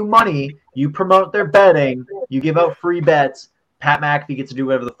give you money. You promote their betting. You give out free bets. Pat McAfee gets to do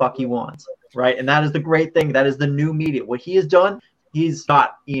whatever the fuck he wants, right? And that is the great thing. That is the new media. What he has done, he's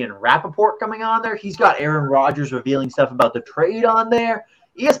got Ian Rappaport coming on there. He's got Aaron Rodgers revealing stuff about the trade on there.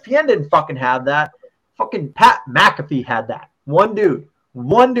 ESPN didn't fucking have that. Fucking Pat McAfee had that. One dude,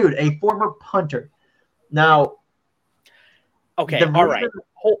 a former punter. Now, okay, all right.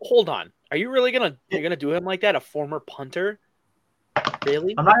 Hold on. Are you really you're gonna do him like that? A former punter?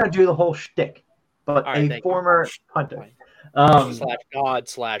 Really? I'm not gonna do the whole shtick, but right, a former punter.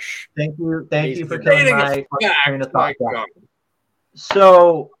 /God/ Thank you for killing my train of thought.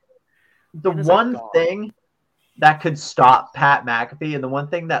 So the one thing that could stop Pat McAfee, and the one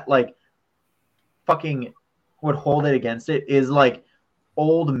thing that like fucking would hold it against it, is like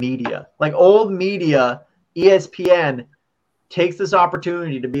old media. Like old media, ESPN takes this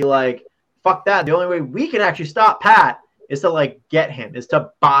opportunity to be like, fuck that. The only way we can actually stop Pat is to like get him, is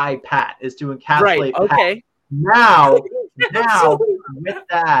to buy Pat, is to encapsulate Pat. Okay. Now with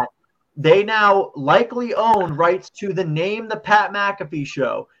that, they now likely own rights to the name The Pat McAfee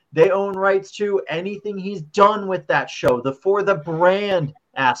Show. They own rights to anything he's done with that show, for the brand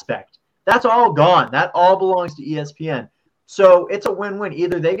aspect. That's all gone. That all belongs to ESPN. So it's a win-win.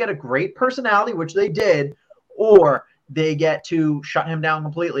 Either they get a great personality, which they did, or they get to shut him down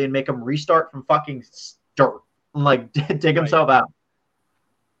completely and make him restart from fucking dirt, like dig himself out.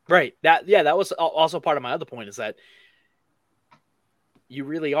 Right. That was also part of my other point, is that you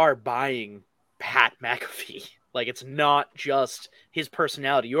really are buying Pat McAfee. Like, it's not just his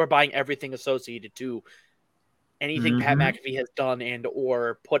personality. You are buying everything associated to anything Pat McAfee has done and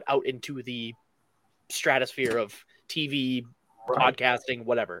or put out into the stratosphere of TV, podcasting,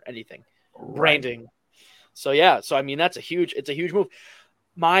 whatever, anything, branding. So yeah, I mean it's a huge move.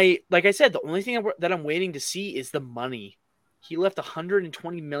 Like I said, the only thing that I'm waiting to see is the money. He left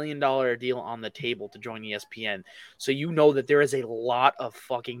 $120 million deal on the table to join ESPN. So you know that there is a lot of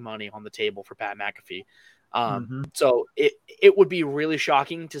fucking money on the table for Pat McAfee. So it would be really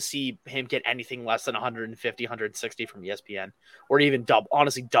shocking to see him get anything less than 150, 160 from ESPN, or even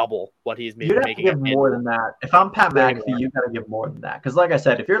double what he's making. You'd have to give more than that. If I'm Pat McAfee, you got to give more than that. Because like I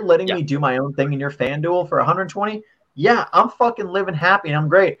said, if you're letting me do my own thing in your FanDuel for 120, yeah, I'm fucking living happy and I'm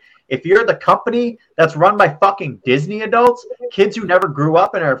great. If you're the company that's run by fucking Disney adults, kids who never grew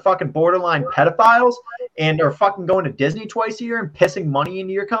up and are fucking borderline pedophiles and are fucking going to Disney twice a year and pissing money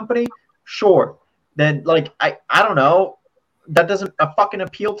into your company, sure. Then, like, I don't know. That doesn't fucking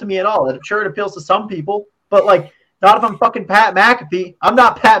appeal to me at all. I'm sure it appeals to some people, but, like, not if I'm fucking Pat McAfee. I'm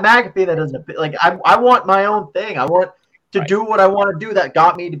not Pat McAfee. That doesn't appeal. Like, I want my own thing. I want to do what I want to do that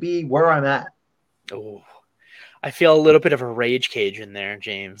got me to be where I'm at. Oh, I feel a little bit of a rage cage in there,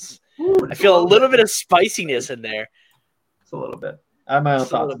 James. Ooh, I feel a little bit of spiciness in there. It's a little bit. I have my own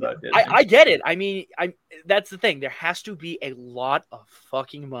thoughts about it. I get it. I mean, that's the thing. There has to be a lot of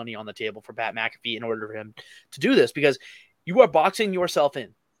fucking money on the table for Pat McAfee in order for him to do this, because you are boxing yourself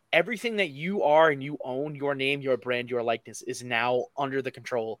in. Everything that you are and you own, your name, your brand, your likeness, is now under the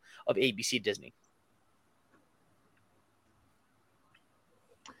control of ABC Disney.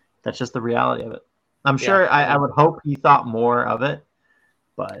 That's just the reality of it. I'm sure I would hope he thought more of it,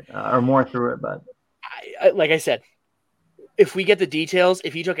 but or more through it. But like I said, if we get the details,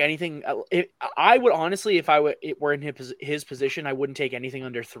 if he took anything, I would honestly, if I were in his position, I wouldn't take anything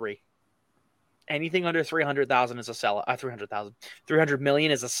under 3. Anything under 300,000 is a sellout. 300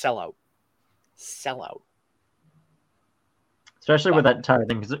 million is a sellout. Especially with that entire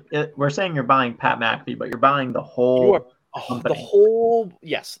thing, because we're saying you're buying Pat McAfee, but you're buying the whole company.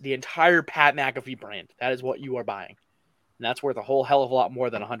 The entire Pat McAfee brand. That is what you are buying. And that's worth a whole hell of a lot more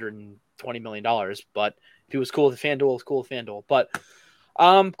than $120 million. But if it was cool with FanDuel, it's cool with FanDuel. But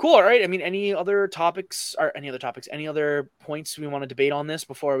cool. All right. I mean, any other points we want to debate on this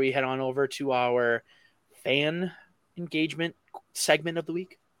before we head on over to our fan engagement segment of the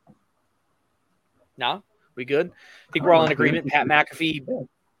week? No? We good? I think we're all in agreement. Pat McAfee,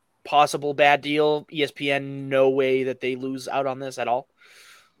 possible bad deal. ESPN, no way that they lose out on this at all.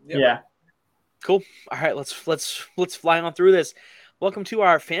 Yeah. Cool. All right, let's fly on through this. Welcome to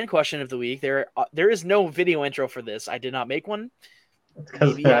our fan question of the week. There is no video intro for this. I did not make one.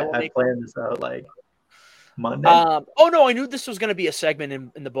 Because Maybe I will I make planned this out like Monday. Oh no, I knew this was going to be a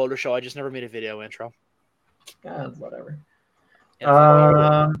segment in the BOTA show. I just never made a video intro. God, whatever.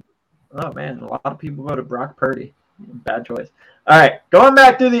 Yeah, Oh man, a lot of people go to Brock Purdy. Bad choice. All right, going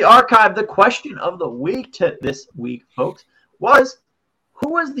back through the archive, the question of the week this week, folks, was who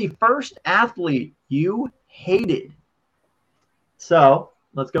was the first athlete you hated? So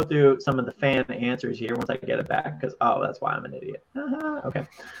let's go through some of the fan answers here once I get it back. Because that's why I'm an idiot. Okay.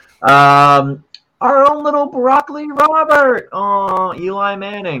 Our own little broccoli Robert. Oh, Eli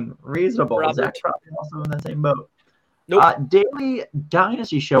Manning. Reasonable. Robert. Zach probably also in the same boat. Nope. Daily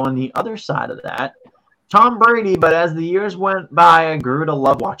Dynasty Show on the other side of that. Tom Brady, but as the years went by, I grew to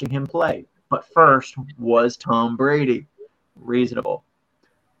love watching him play. But first was Tom Brady. Reasonable.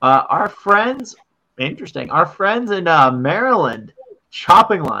 Our friends, interesting. Our friends in Maryland,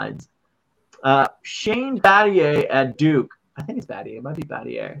 chopping lines. Shane Battier at Duke. I think it's Battier. It might be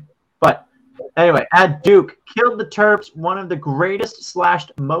Battier. But anyway, at Duke, killed the Terps, one of the greatest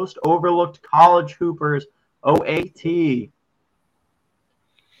 / most overlooked college hoopers, OAT.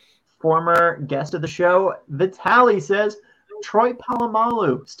 Former guest of the show, Vitali says, Troy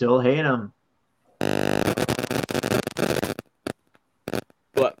Polamalu. Still hate him.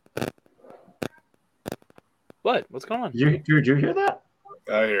 What? What's going on? Did you hear that?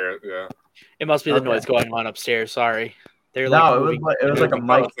 I hear it. Yeah. It must be the noise going on upstairs. Sorry. They're no, like it was like a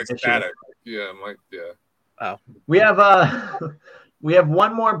mic issue. Static. Yeah, mic. Yeah. Oh. We have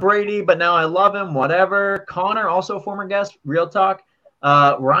one more Brady, but now I love him. Whatever. Connor, also a former guest. Real talk.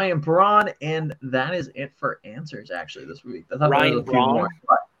 Ryan Braun, and that is it for answers actually this week. I thought Ryan Braun.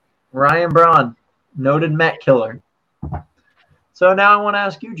 Ryan Braun, noted Met killer. So now I want to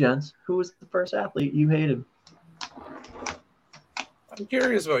ask you, gents, who was the first athlete you hated? I'm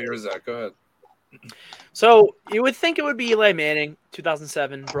curious about yours, Zach. Go ahead. So you would think it would be Eli Manning,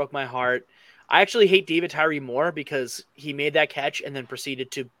 2007, broke my heart. I actually hate David Tyree more because he made that catch and then proceeded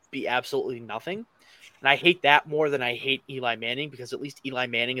to be absolutely nothing. And I hate that more than I hate Eli Manning because at least Eli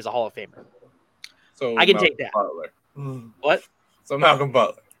Manning is a Hall of Famer. So I can take that. Butler. What? So Malcolm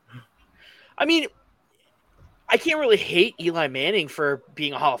Butler. I mean, I can't really hate Eli Manning for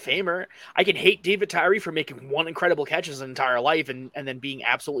being a Hall of Famer. I can hate David Tyree for making one incredible catch his entire life and then being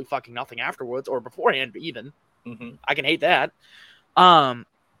absolutely fucking nothing afterwards or beforehand even. Mm-hmm. I can hate that. Brian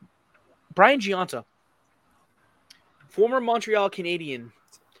Giunta, former Montreal Canadian.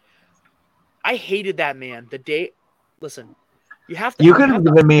 I hated that man. Listen, you have to. You could have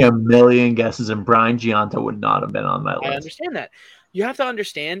given me a million guesses, and Brian Giunta would not have been on my list. I understand that. You have to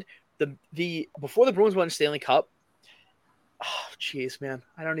understand the before the Bruins won Stanley Cup. Oh, jeez, man,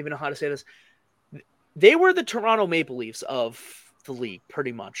 I don't even know how to say this. They were the Toronto Maple Leafs of the league,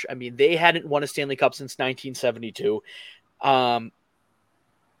 pretty much. I mean, they hadn't won a Stanley Cup since 1972.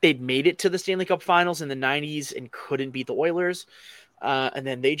 They'd made it to the Stanley Cup Finals in the 90s and couldn't beat the Oilers. And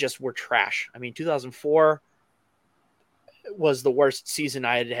then they just were trash. I mean, 2004 was the worst season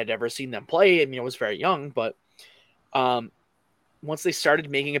I had ever seen them play. I mean, I was very young, but once they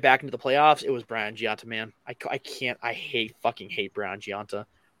started making it back into the playoffs, it was Brian Giunta, man. I fucking hate Brian Giunta.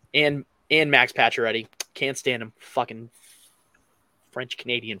 And Max Pacioretty. Can't stand him. Fucking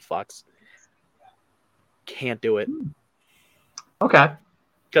French-Canadian fucks. Can't do it. Okay.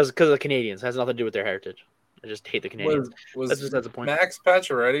 Because of the Canadians. It has nothing to do with their heritage. I just hate the Canadians. Was that's the point. Max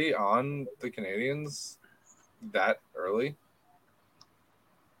Pacioretty on the Canadians that early?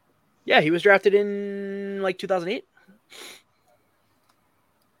 Yeah, he was drafted in like 2008.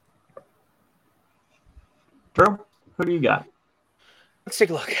 Drew, who do you got? Let's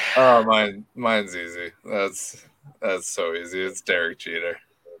take a look. Oh, mine's easy. That's so easy. It's Derek Jeter.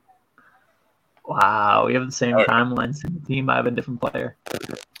 Wow, we have the same timeline, same team. I have a different player.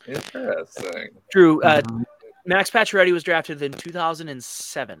 Interesting. Drew, Max Pacioretty was drafted in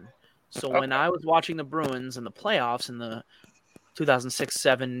 2007. So when I was watching the Bruins in the playoffs in the 2006,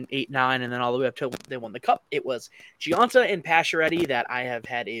 7, 8, 9, and then all the way up till they won the Cup, it was Giunta and Pacioretty that I have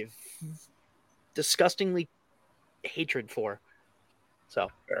had a disgustingly hatred for. So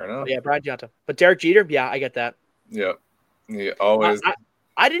fair enough. Yeah, Brian Giunta. But Derek Jeter, yeah, I get that. Yep. He always.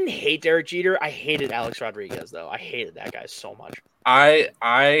 I didn't hate Derek Jeter. I hated Alex Rodriguez, though. I hated that guy so much. I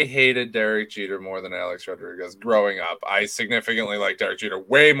hated Derek Jeter more than Alex Rodriguez growing up. I significantly like Derek Jeter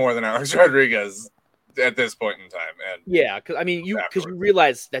way more than Alex Rodriguez at this point in time. And yeah, because you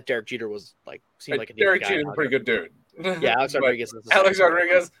realize that Derek Jeter was seemed like a Derek Jeter's a pretty good dude. Yeah, Alex Rodriguez. Alex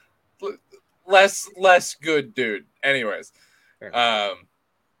Rodriguez, less good dude. Anyways,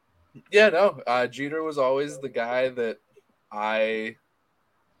 Yeah, no. Jeter was always the guy that I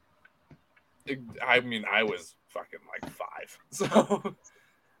mean, I was fucking like 5, so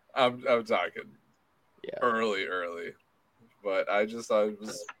I'm talking early, but I just thought it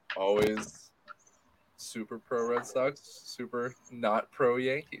was always super pro Red Sox, super not pro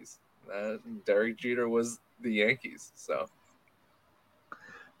Yankees. Derek Jeter was the Yankees, so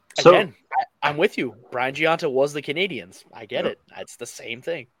again, I'm with you. Brian Giunta was the Canadians. I get it. It's the same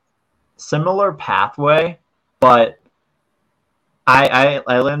thing. Similar pathway, but I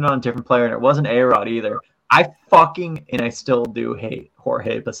landed on a different player, and it wasn't A-Rod either. I still do hate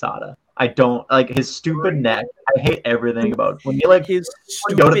Jorge Posada. I don't like his stupid neck. I hate everything about when he his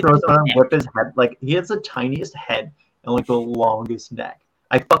go to throw someone and whip his head. Like he has the tiniest head and like the longest neck.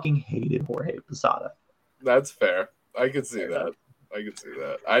 I fucking hated Jorge Posada. That's fair. I could see that.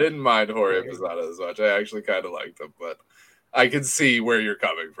 I didn't mind Jorge Posada as much. I actually kind of liked him, but I can see where you're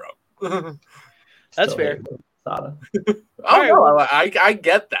coming from. That's fair. Oh no, I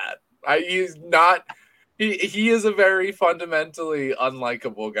get that. He's not. He is a very fundamentally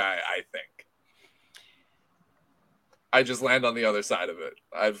unlikable guy. I think. I just land on the other side of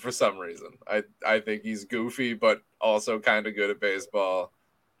it. For some reason, I think he's goofy, but also kind of good at baseball.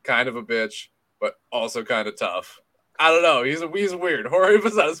 Kind of a bitch, but also kind of tough. I don't know. He's weird. Jorge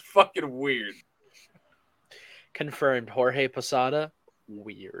Posada's fucking weird. Confirmed. Jorge Posada,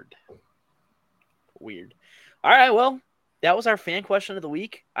 weird. All right, well, that was our fan question of the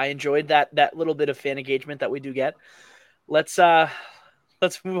week. I enjoyed that little bit of fan engagement that we do get. Let's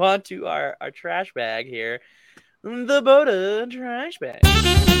move on to our trash bag here. The BOTA trash bag.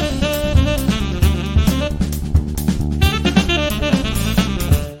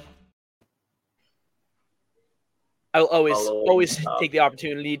 I'll always take the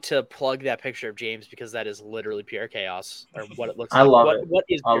opportunity to plug that picture of James because that is literally pure chaos, or what it looks like. I love it. What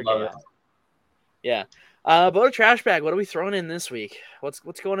is pure chaos? Yeah. BOTA trash bag. What are we throwing in this week? What's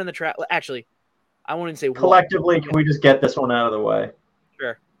going in the trash? Actually, I won't even say collectively. Can we just get this one out of the way?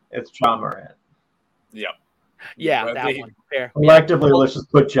 Sure. It's Ja Morant. Yep. Yeah, that one. Fair. Collectively, let's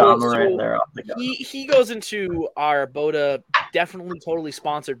just put Ja Morant there. He goes into our BOTA, definitely totally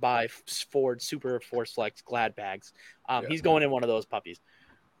sponsored by Ford Super Force Flex Glad bags. He's going in one of those puppies.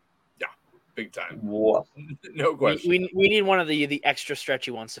 Yeah, big time. What? No question. We need one of the extra stretchy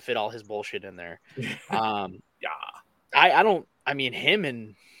ones to fit all his bullshit in there. Yeah. I mean him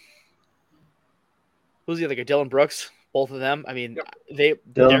and who's the other guy? Dylan Brooks. Both of them. I mean,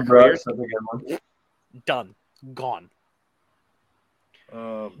 Dylan Brooks is a good one. Done. Gone.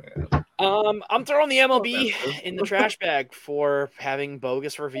 Oh man. I'm throwing the MLB in the trash bag for having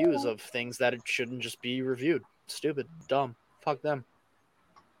bogus reviews of things that it shouldn't just be reviewed. Stupid, dumb. Fuck them.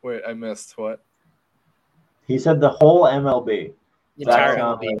 Wait, I missed what? He said the whole MLB. The entire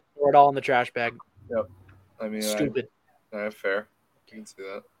MLB. Throw it all in the trash bag. Yep. I mean, stupid. Fair. You can see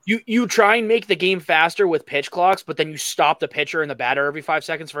that. You try and make the game faster with pitch clocks, but then you stop the pitcher and the batter every 5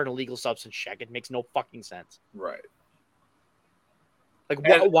 seconds for an illegal substance check. It makes no fucking sense. Right. Like,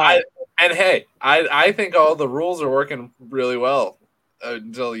 why? I think all the rules are working really well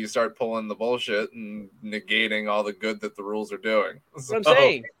until you start pulling the bullshit and negating all the good that the rules are doing. That's what I'm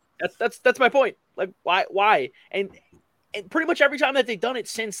saying. That's my point. Like, why? And pretty much every time that they've done it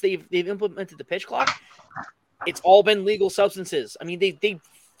since they've implemented the pitch clock, it's all been legal substances. I mean, they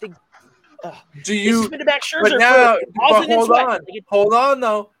do you? Back Scherzer hold on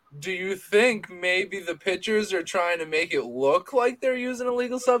though. Do you think maybe the pitchers are trying to make it look like they're using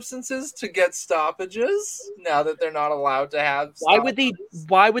illegal substances to get stoppages now that they're not allowed to have? Stoppages?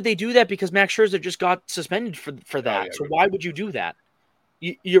 Why would they do that? Because Max Scherzer just got suspended for that. So why would you do that?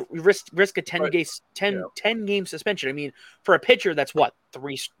 You risk a 10 game suspension. I mean, for a pitcher, that's what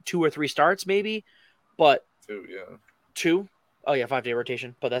 2 or 3 starts maybe, but 2, yeah, 2. Oh yeah, 5-day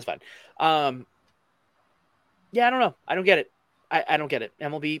rotation, but that's fine. Yeah, I don't know. I don't get it. I don't get it.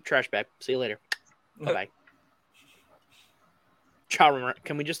 MLB trash bag. See you later. Bye bye.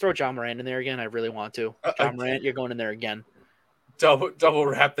 Can we just throw Ja Morant in there again? I really want to. Ja Morant, you're going in there again. Double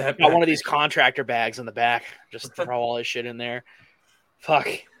wrap that. Got one of these contractor bags in the back. Just throw all his shit in there. Fuck.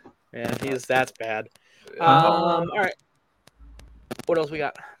 Man, that's bad. All right. What else we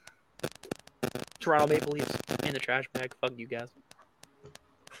got? Toronto Maple Leafs in the trash bag. Fuck you guys.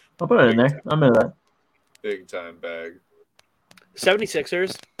 I'll put it in there. I'm in that. Big time bag.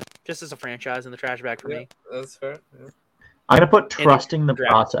 76ers, just as a franchise in the trash bag for me. That's fair. Yeah. I'm going to put trusting the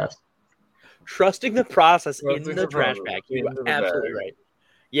process. Trusting the process in the trash bag. You're absolutely right.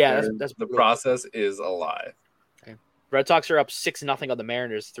 Yeah, that's the process is a lie. Okay. Red Sox are up 6-0 on the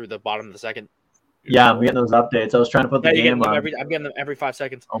Mariners through the bottom of the second. Yeah, I'm getting those updates. I was trying to put the game on. I'm getting them every 5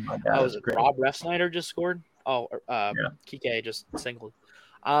 seconds. Oh my god, Was that's it great. Rob Refsnyder just scored? Oh, Yeah. Kike just singled.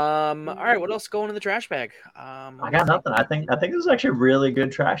 All right, what else going in the trash bag? I got nothing. I think this is actually a really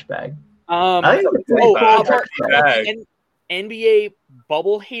good trash bag. I think it's a how full about trash bag. NBA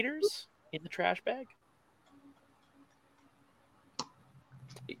bubble haters in the trash bag?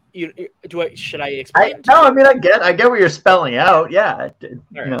 Should I explain? No, I mean I get what you're spelling out. Yeah,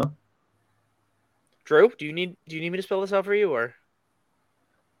 you know. Drew, do you need me to spell this out for you, or?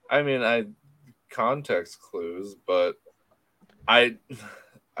 I mean, context clues, but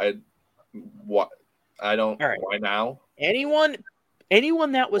what I don't. Right. Why now? Anyone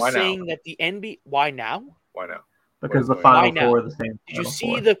that was saying that the NBA why now? Why now? Because the Final Four are the same. Did you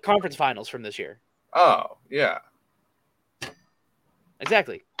see the conference finals from this year? Oh yeah.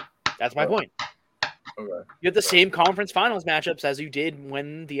 Exactly. That's my point. Okay. You have the same conference finals matchups as you did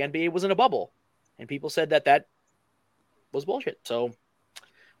when the NBA was in a bubble, and people said that was bullshit. So,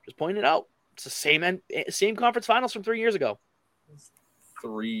 just pointing it out. It's the same conference finals from 3 years ago.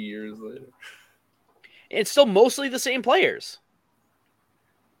 3 years later. It's still mostly the same players.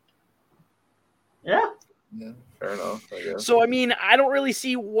 Yeah. Yeah, fair enough, I guess. So, I mean, I don't really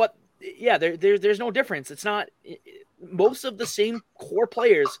see what. Yeah, there's no difference. It's not. Most of the same core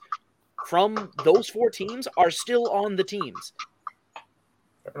players from those 4 teams are still on the teams.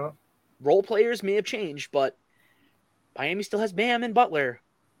 Fair enough. Role players may have changed, but Miami still has Bam and Butler.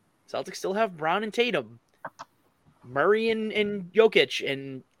 Celtics still have Brown and Tatum. Murray and Jokic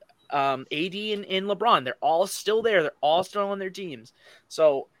and AD and LeBron. They're all still there. They're all still on their teams.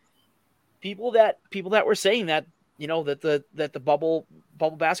 So people that were saying that, you know, that the bubble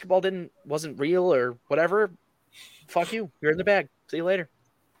basketball wasn't real or whatever, fuck you. You're in the bag. See you later.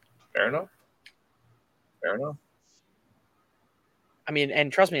 Fair enough. I mean,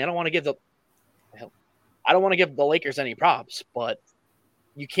 and trust me, I don't want to give the Lakers any props, but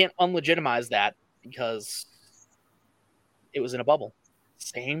you can't unlegitimize that because it was in a bubble.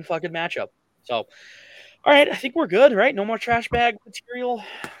 Same fucking matchup. So, all right, I think we're good, right? No more trash bag material.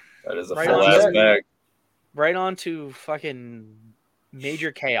 That is a full ass bag. Right on to fucking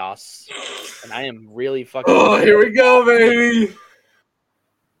major chaos. And I am really fucking. Oh, here we go, baby.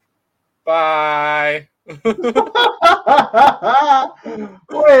 Bye. Wait,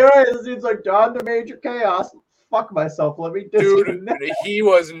 this dude's like John to major chaos. Fuck myself. Let me Dude, he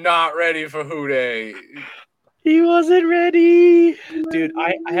was not ready for Houday. He wasn't ready. Dude,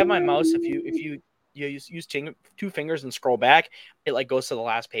 I have my mouse. If you use 2 fingers and scroll back, it like goes to the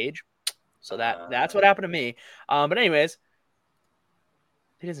last page. So that's what happened to me. But anyways,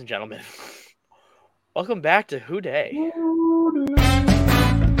 ladies and gentlemen, welcome back to Houday.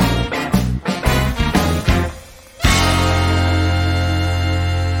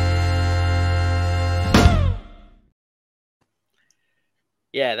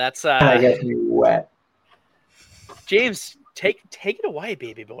 Yeah, that's I get me wet. James, take it away,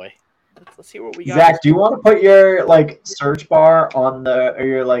 baby boy. Let's see what we got. Zach, do you want to put your search bar on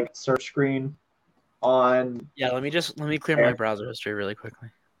your search screen on? Yeah, let me clear my browser history really quickly.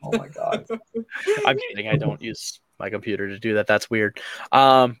 Oh my god. I'm kidding. I don't use my computer to do that. That's weird.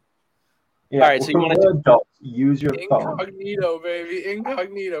 All right, so you want to use your phone? Incognito, baby.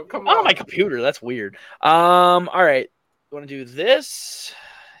 Incognito. Come on. Oh, my computer. That's weird. All right. You want to do this?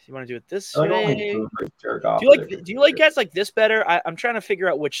 You want to do it this way? Do you like guys like this better? I'm trying to figure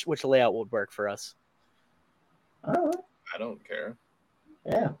out which layout would work for us. I don't care.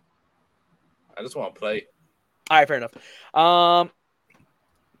 Yeah. I just want to play. All right, fair enough.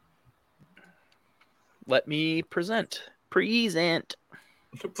 Let me present. Present.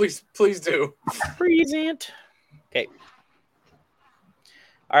 Please do. Present. Okay.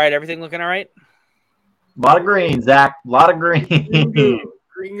 All right, everything looking all right? A lot of green, Zach. A lot of green.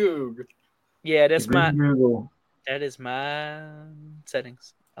 Green goog. Yeah, that is my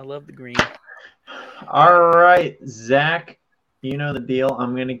settings. I love the green. All right, Zach. You know the deal.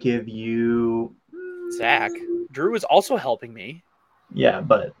 I'm gonna give you Zach. Drew is also helping me. Yeah,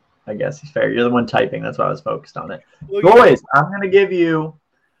 but I guess he's fair. You're the one typing. That's why I was focused on it. Boys, I'm gonna give you.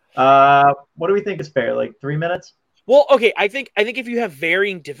 What do we think is fair? Like 3 minutes? Well, okay. I think if you have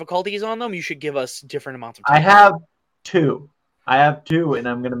varying difficulties on them, you should give us different amounts of time. I have 2, and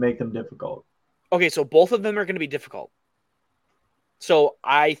I'm gonna make them difficult. Okay, so both of them are going to be difficult. So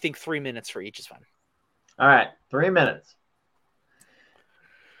I think 3 minutes for each is fine. All right, 3 minutes.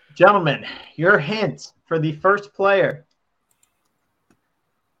 Gentlemen, your hints for the first player.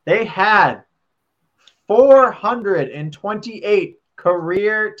 They had 428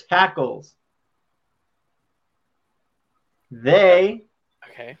 career tackles. They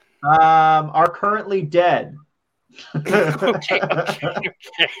Okay. Are currently dead. Okay.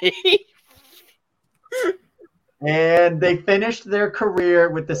 And they finished their career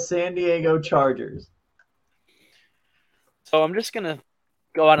with the San Diego Chargers. So I'm just gonna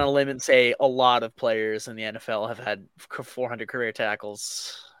go on a limb and say a lot of players in the NFL have had 400 career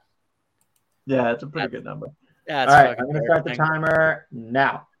tackles. Yeah, it's a pretty good number. That's All right, fucking I'm going to start the terrifying. timer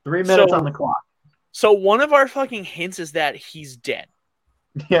now. 3 minutes on the clock. So one of our fucking hints is that he's dead.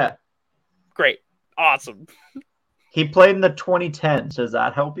 Yeah. Great. Awesome. He played in the 2010s. Does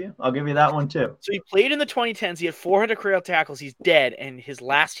that help you? I'll give you that one too. So he played in the 2010s. He had 400 career tackles. He's dead, and his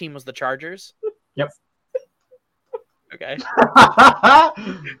last team was the Chargers. Yep. Okay.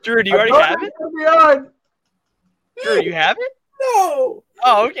 Drew, do you already have it? Drew, you have it? No.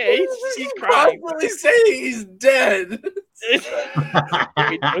 Oh, okay. He's crying. Constantly saying he's dead. Wait,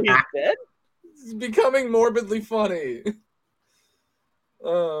 so he's dead? It's becoming morbidly funny.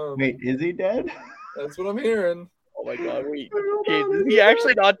 Wait, is he dead? That's what I'm hearing. Oh my god, wait. Is he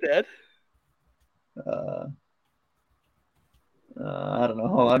actually not dead? I don't know.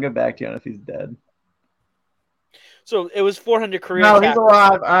 Hold on, I'll get back to you on if he's dead. So it was 400 career No, tackles. he's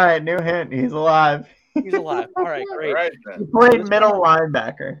alive. All right, new hint. He's alive. He's alive. All right, great. All right, He played middle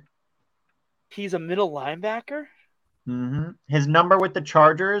linebacker. He's a middle linebacker? Mm-hmm. His number with the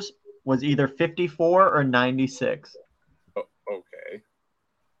Chargers was either 54 or 96. Oh, okay.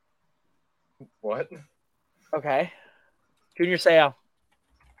 What? Okay. Junior Seau.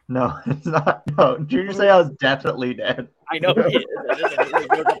 No, it's not. No, Junior Seau is definitely dead. I know he is.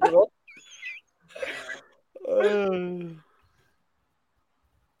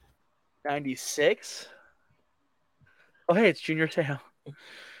 96? Oh, hey, it's Junior Seau.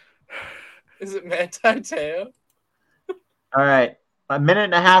 Is it Matt Titeo? All right. A minute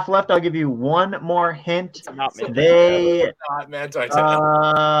and a half left. I'll give you one more hint. It's not me. Not Matt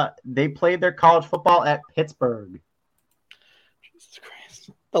Titeo. They played their college football at Pittsburgh. Jesus Christ.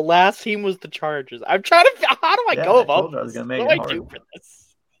 The last team was the Chargers. I'm trying to. How do I go about I was this? gonna make What it do I do hard. for this?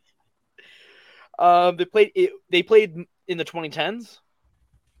 They played in the 2010s.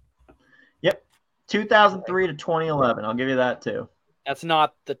 Yep. 2003 to 2011. I'll give you that too. That's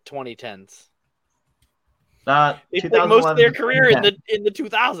not the 2010s. They played 2011 most of their to career 2010. in the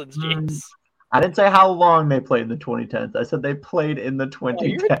 2000s, James. I didn't say how long they played in the 2010s. I said they played in the 2010s. Oh,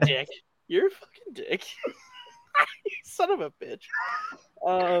 you're a dick. You're a fucking dick. You son of a bitch.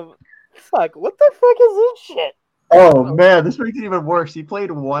 Fuck. What the fuck is this shit? Oh man, this makes it even worse. He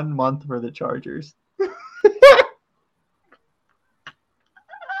played 1 month for the Chargers.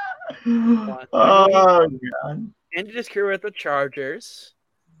 Oh god. Ended his career at the Chargers.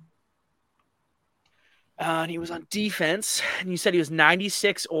 And he was on defense. And you said he was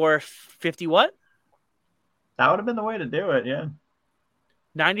 96 or 50 what? That would have been the way to do it, yeah.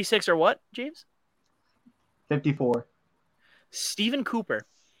 96 or what, James? 54. Stephen Cooper.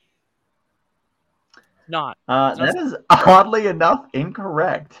 Not. That is oddly enough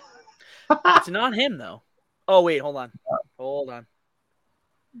incorrect. It's not him, though. Oh, wait, hold on. Hold on.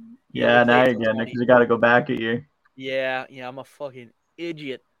 Yeah, now you're getting it because you got to go back a year. Yeah, I'm a fucking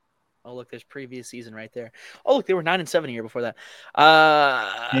idiot. Oh, look, there's previous season right there. Oh, look, they were 9-7 a year before that.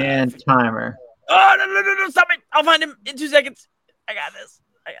 And timer. Oh, no, stop it. I'll find him in 2 seconds. I got this.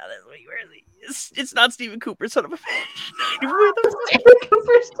 Wait, where is he? It's not Stephen Cooper, son of a bitch. Where the fuck? Stephen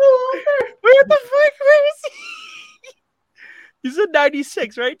Cooper's still on there. Where the fuck? Where is he? He's a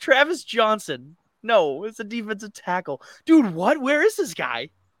 96, right? Travis Johnson. No, it's a defensive tackle. Dude, what? Where is this guy?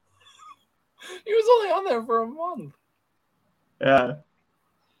 He was only on there for a month. Yeah.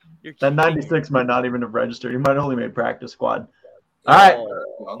 That 96 might not even have registered. He might have only made practice squad. All right.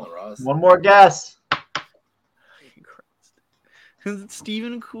 On the roster. One more guess. Is it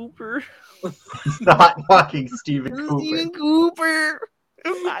Stephen Cooper? It's not fucking Stephen Cooper. Stephen Cooper.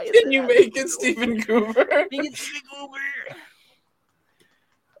 Can you make it Stephen Cooper? Make it Stephen Cooper.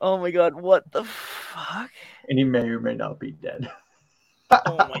 Oh my god, what the fuck? And he may or may not be dead.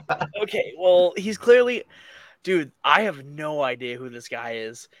 Oh my god. Okay, well, he's clearly... Dude, I have no idea who this guy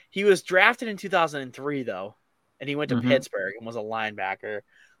is. He was drafted in 2003, though, and he went to Pittsburgh and was a linebacker.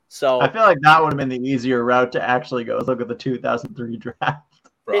 So I feel like that would have been the easier route to actually go. Look at the 2003 draft.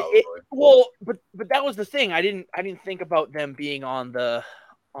 Probably. But that was the thing. I didn't think about them being on the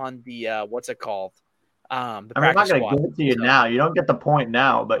what's it called? The I'm practice not squad. gonna give it to you now. You don't get the point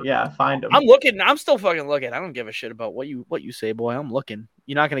now, but yeah, find him. I'm looking. I'm still fucking looking. I don't give a shit about what you say, boy. I'm looking.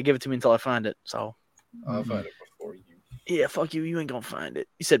 You're not gonna give it to me until I find it. So I'll find it before you. yeah, fuck you. You ain't gonna find it.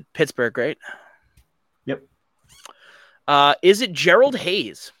 You said Pittsburgh, right? Yep. Is it Gerald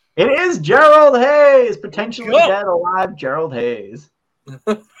Hayes? It is Gerald Hayes, potentially dead, alive Gerald Hayes.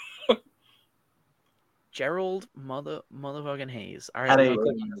 Gerald motherfucking Hayes. All right, Had let a me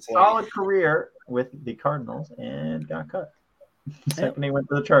click on this boy. solid career with the Cardinals and got cut. Second, he went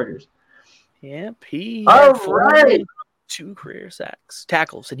to the Chargers. Yep, he All had right. 2 career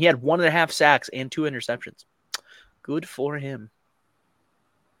tackles, and he had 1.5 sacks and 2 interceptions. Good for him.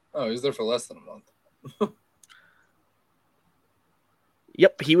 Oh, he was there for less than a month.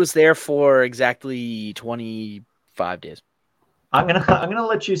 Yep, he was there for exactly 25 days. I'm gonna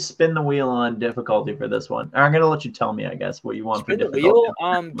let you spin the wheel on difficulty for this one. Or I'm gonna let you tell me, I guess, what you want Spin for the difficulty.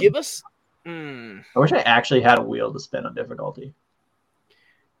 wheel. Give us. I wish I actually had a wheel to spin on difficulty.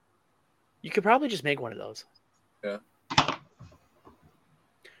 You could probably just make one of those. Yeah.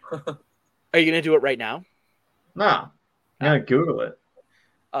 Are you gonna do it right now? No, I'm gonna Google it.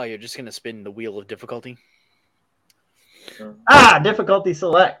 Oh, you're just gonna spin the wheel of difficulty. Difficulty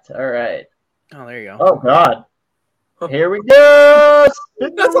select. All right. Oh, there you go. Oh God. Here we go.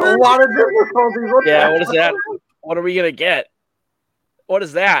 That's a lot of difficulties. Yeah, what is that? What are we gonna get? What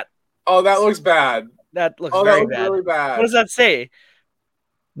is that? Oh, that looks bad. That looks Oh, very that looks bad. really bad. What does that say?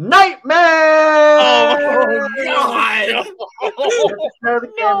 Nightmare! Oh God! Show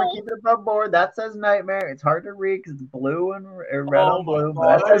the camera, keep it above board. That says nightmare. It's hard to read because it's blue and red on blue.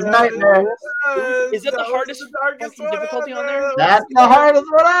 But that says nightmare. Is it the hardest difficulty on there? That's the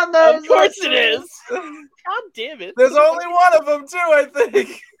hardest one on there. Of course it is. God damn it! There's only one of them too, I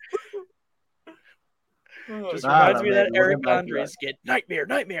think. Just reminds me of that Eric Andre skit. Nightmare.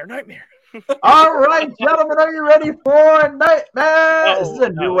 All right, gentlemen, are you ready for Nightmare? This is a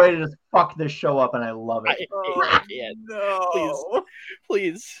new way to just fuck this show up, and I love it. No.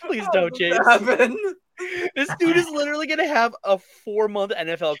 Please don't, Chase. This dude is literally going to have a 4-month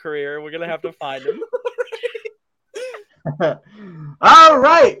NFL career. We're going to have to find him. All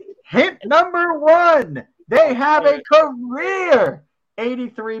right, hint number 1. They have a career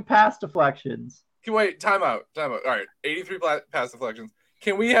 83 pass deflections. Wait, time out. All right, 83 pass deflections.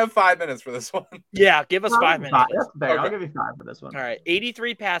 Can we have 5 minutes for this one? Yeah, give us 5 minutes. That's fair. Okay. I'll give you 5 for this one. All right,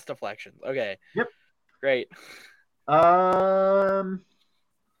 83 pass deflections. Okay. Yep. Great.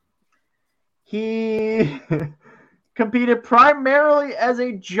 He competed primarily as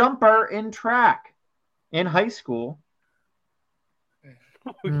a jumper in track in high school.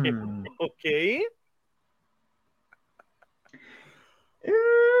 Okay.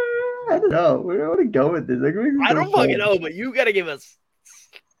 I don't know. Where do I want to go with this? I don't fucking know, but you got to give us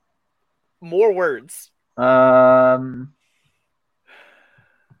more words. They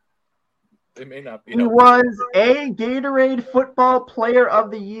may not be. He was a Gatorade Football Player of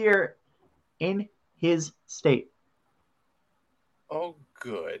the Year in his state. Oh,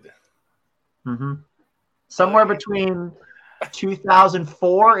 good. Mm-hmm. Somewhere between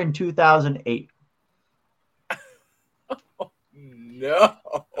 2004 and 2008. No.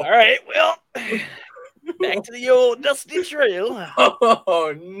 All right, well, back to the old dusty trail.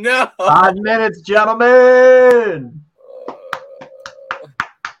 Oh, no. 5 minutes, gentlemen.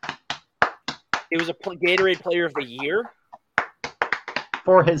 He was a Gatorade Player of the Year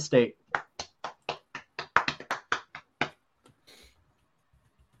for his state.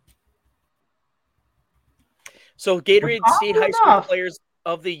 So Gatorade State High School Players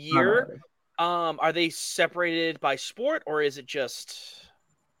of the Year, No. Are they separated by sport or is it just?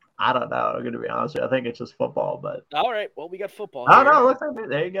 I don't know. I'm gonna be honest with you. I think it's just football, but all right. Well, we got football. Oh no, looks like it.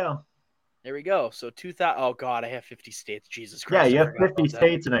 There you go. There we go. So 2000. Oh God, I have 50 states. Jesus Christ. Yeah, you have 50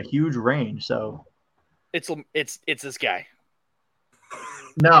 states in a huge range. So it's this guy.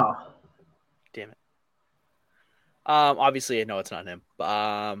 No. Damn it. Obviously I know it's not him.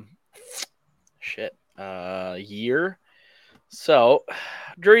 Shit. Year. So,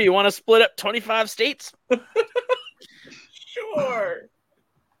 Drew, you want to split up 25 states? Sure.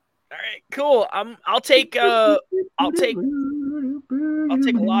 All right, cool. I'll take a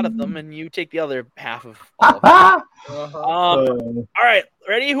lot of them, and you take the other half of all of them. All right,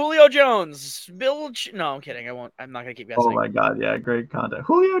 ready? Julio Jones, No, I'm kidding. I won't. I'm not gonna keep guessing. Oh my God, yeah, great content.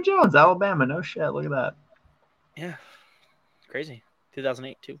 Julio Jones, Alabama. No shit. Look at that. Yeah, crazy.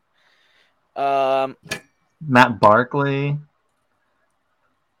 2008 too. Matt Barkley.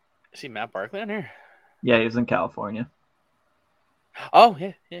 See Matt Barkley on here? Yeah, he was in California. Oh,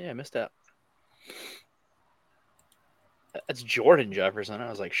 yeah, I missed that. That's Jordan Jefferson. I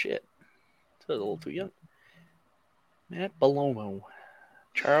was like, shit. That was a little too young. Matt Balomo.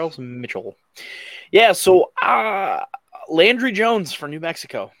 Charles Mitchell. Yeah, so Landry Jones for New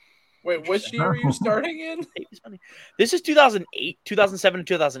Mexico. Wait, which year are you starting in? This is 2008, 2007, and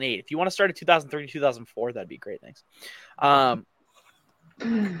 2008. If you want to start at 2003 to 2004, that'd be great. Thanks.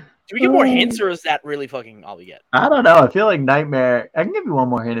 we get more hints, or is that really fucking all we get? I don't know. I feel like Nightmare. I can give you one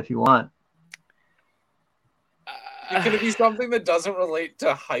more hint if you want. It's going to be something that doesn't relate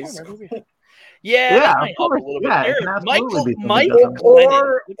to high school. Yeah, that might of help course. a little Yeah, bit. it can There, absolutely be something Michael that doesn't-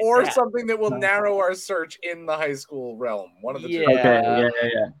 Glennon. Or Look at that. something that will No. narrow our search in the high school realm. One of the two.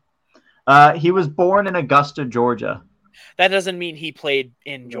 Okay, he was born in Augusta, Georgia. That doesn't mean he played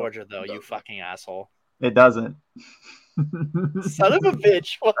in No, Georgia, though. it You doesn't. fucking asshole. It doesn't. Son of a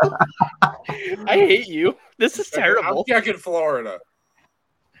bitch. What the... I hate you. This is terrible. I'm checking Florida.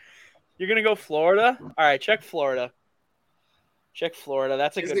 You're going to go Florida? All right, check Florida. Check Florida.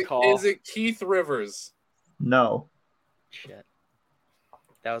 That's a good call. Is it Keith Rivers? No. Shit.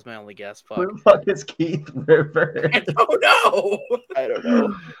 That was my only guess. Fuck. Who the fuck is Keith Rivers? I don't know. I don't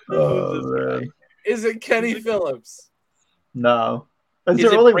know. Oh, Who's this guy? Is it Kenny Phillips? No. Is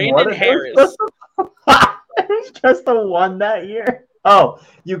there it only Brandon one? Harris? It was just the one that year. Oh,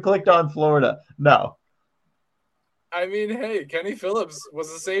 you clicked on Florida. No. I mean, hey, Kenny Phillips was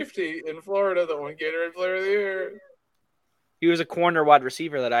a safety in Florida that won Gatorade Player of the Year. He was a corner wide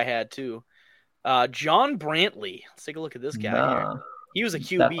receiver that I had, too. John Brantley. Let's take a look at this guy here. No. He was a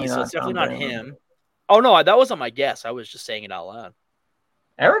QB, Definitely so not it's definitely John not Brantley. him. Oh, no, that wasn't my guess. I was just saying it out loud.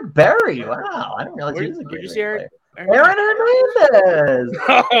 Eric Berry. Wow. I didn't realize he was a Where'd you Gatorade say Eric? player. Aaron Hernandez.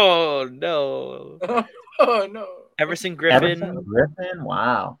 Oh, no. Oh, no. Everson Griffin. Everson Griffin.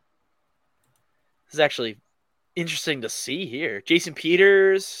 Wow. This is actually interesting to see here. Jason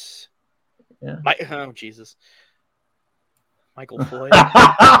Peters. Yeah. Oh, Jesus. Michael Floyd.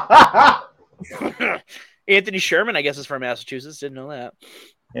 Anthony Sherman, I guess, is from Massachusetts. Didn't know that.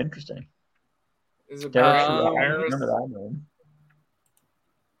 Interesting. Is it Derek Brandon Sherrod. I Harris? remember that name.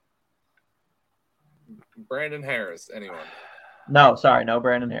 Brandon Harris, anyone? No, sorry, no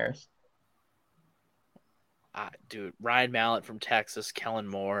Brandon Harris. Dude, Ryan Mallett from Texas, Kellen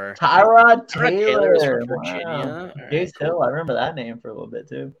Moore. Tyrod Taylor is Taylor. from Virginia. Wow. All right, Jace cool. Hill. I remember that name for a little bit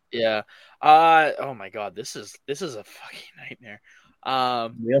too. Yeah. Oh my God, this is a fucking nightmare.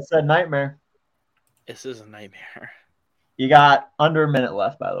 Neil said nightmare. This is a nightmare. You got under a minute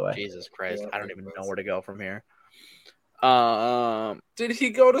left, by the way. Jesus Christ, Yeah, I don't even know that's- where to go from here. Did he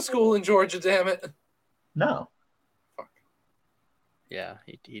go to school in Georgia, damn it? No. Yeah,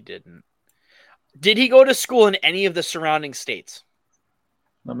 he didn't. Did he go to school in any of the surrounding states?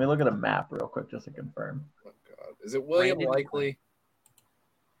 Let me look at a map real quick just to confirm. Oh, God. Is it William Brandon- Likely?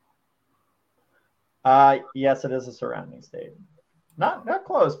 Yes, it is a surrounding state. Not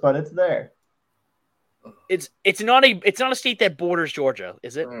close, but it's there. It's not a state that borders Georgia,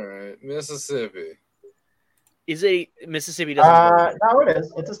 is it? All right. Mississippi. Is it Mississippi doesn't border? No, it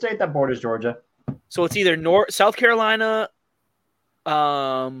is. It's a state that borders Georgia. So it's either South Carolina,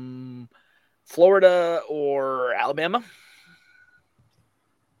 Florida, or Alabama.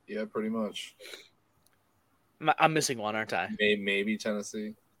 Yeah, pretty much. I'm missing one, aren't I? Maybe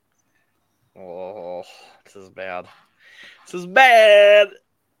Tennessee. Oh, this is bad. This is bad.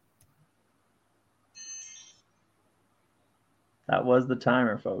 That was the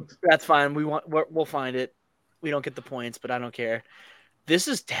timer, folks. That's fine. We'll find it. We don't get the points, but I don't care. This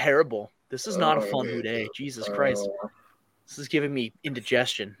is terrible. This is not a fun day. Jesus Christ. This is giving me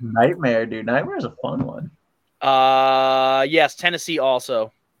indigestion. Nightmare, dude. Nightmare is a fun one. Yes, Tennessee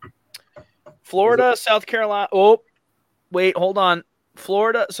also. Florida, South Carolina. Oh, wait, hold on.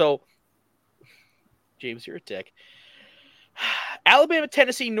 Florida. So, James, you're a dick. Alabama,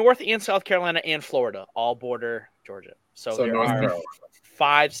 Tennessee, North and South Carolina, and Florida all border Georgia. So there North are Carolina.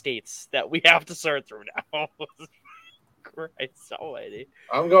 5 states that we have to sort through now. Christ almighty.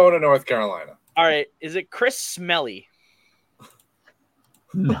 I'm going to North Carolina. All right. Is it Chris Smelly?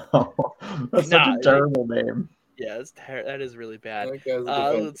 No. That's such a terrible name. Yeah, that is really bad. That guy's a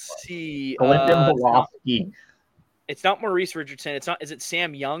defensive Let's see. Clinton Pulaski. It's not Maurice Richardson. It's not. Is it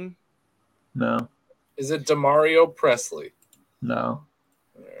Sam Young? No. Is it Demario Presley? No. All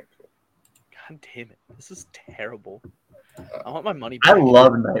right, cool. God damn it. This is terrible. I want my money I back.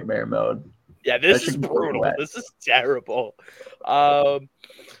 love Nightmare Mode. Yeah, this That is should be brutal. wet. This is terrible.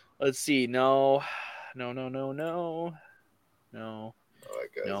 Let's see. No. Oh,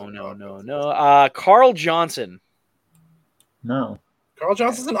 that guy's an offensive- No. Carl Johnson. No. Carl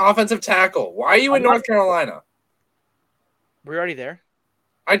Johnson's an offensive tackle. Why are you in North Carolina? We're already there.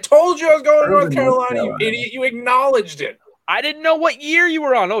 I told you I was going to Where's North North Carolina, you Carolina? idiot. You acknowledged it. I didn't know what year you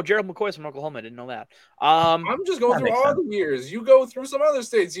were on. Oh, Gerald McCoy's from Oklahoma. I didn't know that. I'm just going That through makes all sense. the years. You go through some other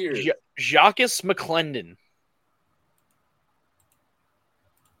states' years. Jacques McClendon.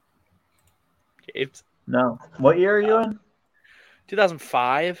 James. No. What year are you in?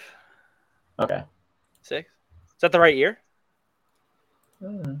 2005. Okay. 6. Is that the right year?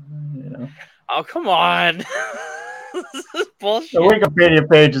 know. Oh, come on. This is bullshit. The Wikipedia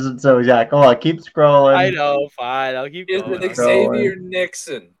page isn't so exact. Hold on, keep scrolling. I know. Fine. I'll keep Is going. it Xavier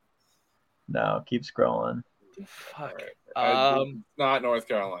Nixon? No, keep scrolling. Fuck. It's not North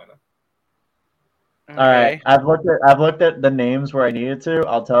Carolina. Okay. All right, I've looked at the names where I needed to.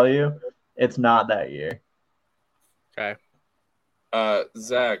 I'll tell you, it's not that year. Okay.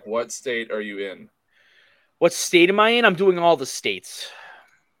 Zach, what state are you in? What state am I in? I'm doing all the states.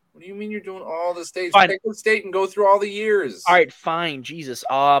 What do you mean you're doing all the states? Fine. Pick a state and go through all the years. All right, fine. Jesus.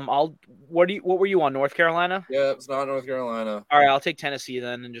 What were you on? North Carolina? Yeah, it's not North Carolina. All right, I'll take Tennessee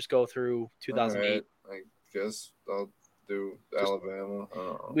then and just go through 2008. All right, I guess I'll do Alabama.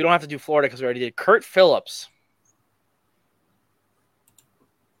 We don't have to do Florida because we already did. Kurt Phillips.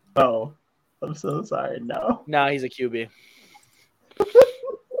 Oh, I'm so sorry. No. No, he's a QB.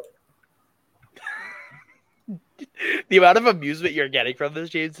 The amount of amusement you're getting from this,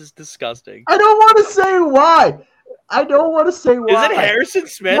 James, is disgusting. I don't want to say why. I don't want to say why. Is it Harrison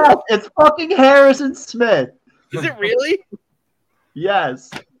Smith? Yes, it's fucking Harrison Smith. Is it really? Yes.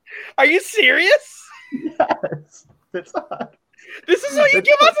 Are you serious? Yes. It's not. This is what you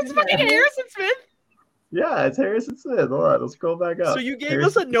give us? It's fucking Harrison Smith? Yeah, it's Harrison Smith. Hold on, let's scroll back up. So you gave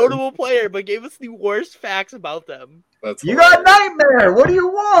Harrison us a notable player, but gave us the worst facts about them. That's You hilarious. got Nightmare. What do you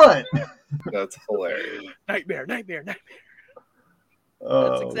want? That's hilarious. Nightmare. Oh,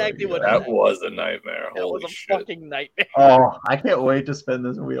 That's exactly my what God. That was a nightmare. That Holy was a shit. fucking nightmare. Oh, I can't wait to spin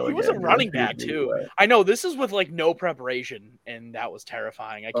this wheel He again. was a running Let's back, do too. it. I know, this is with, no preparation, and that was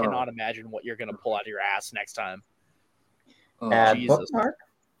terrifying. I Oh. cannot imagine what you're going to pull out of your ass next time. Oh, Add Jesus. bookmark.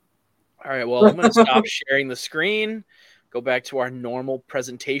 All right, well, I'm going to stop sharing the screen, go back to our normal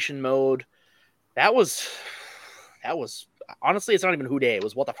presentation mode. That was honestly, it's not even who day. It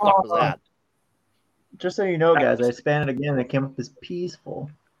was what the fuck was that? Just so you know, guys, I spanned it again and it came up as peaceful.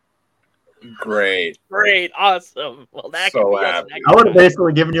 great. Great, awesome. Well, that So could be us happy. next I would have time.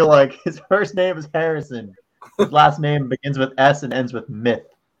 basically given you his first name is Harrison. His last name begins with S and ends with Myth.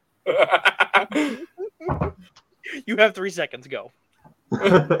 You have 3 seconds. Go.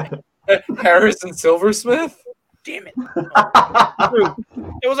 Harrison Silversmith? Damn it!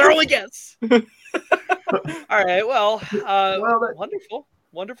 It was our only guess. All right. Well,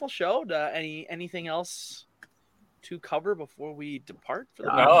 wonderful show. Anything else to cover before we depart for the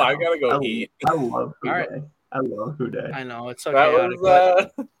No, night? I gotta go eat. I love Who All right. Day. I love Who Day. I know it's so That chaotic.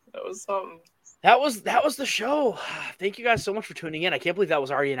 but was something. that was the show. Thank you guys so much for tuning in. I can't believe that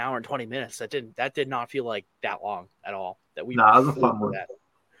was already an hour and 20 minutes. That did not feel like that long at all. That we Nah, it was a flew fun through one. that.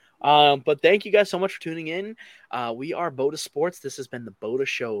 But thank you guys so much for tuning in. We are BOTA Sports. This has been the BOTA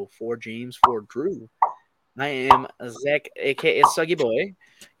Show for James, for Drew. I am Zach, aka Suggy Boy.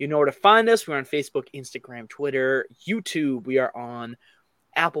 You know where to find us. We're on Facebook, Instagram, Twitter, YouTube. We are on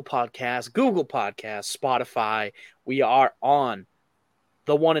Apple Podcasts, Google Podcasts, Spotify. We are on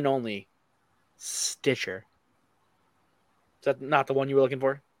the one and only Stitcher. Is that not the one you were looking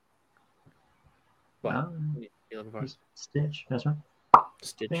for? What? No, You looking for? just Stitch. That's right.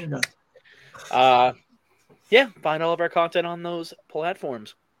 Stitch. There you go. Yeah, find all of our content on those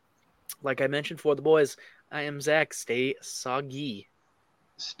platforms. Like I mentioned for the boys, I am Zach. Stay soggy.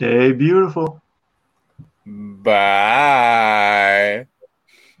 Stay beautiful. Bye.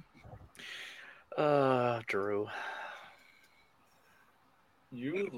 Drew. You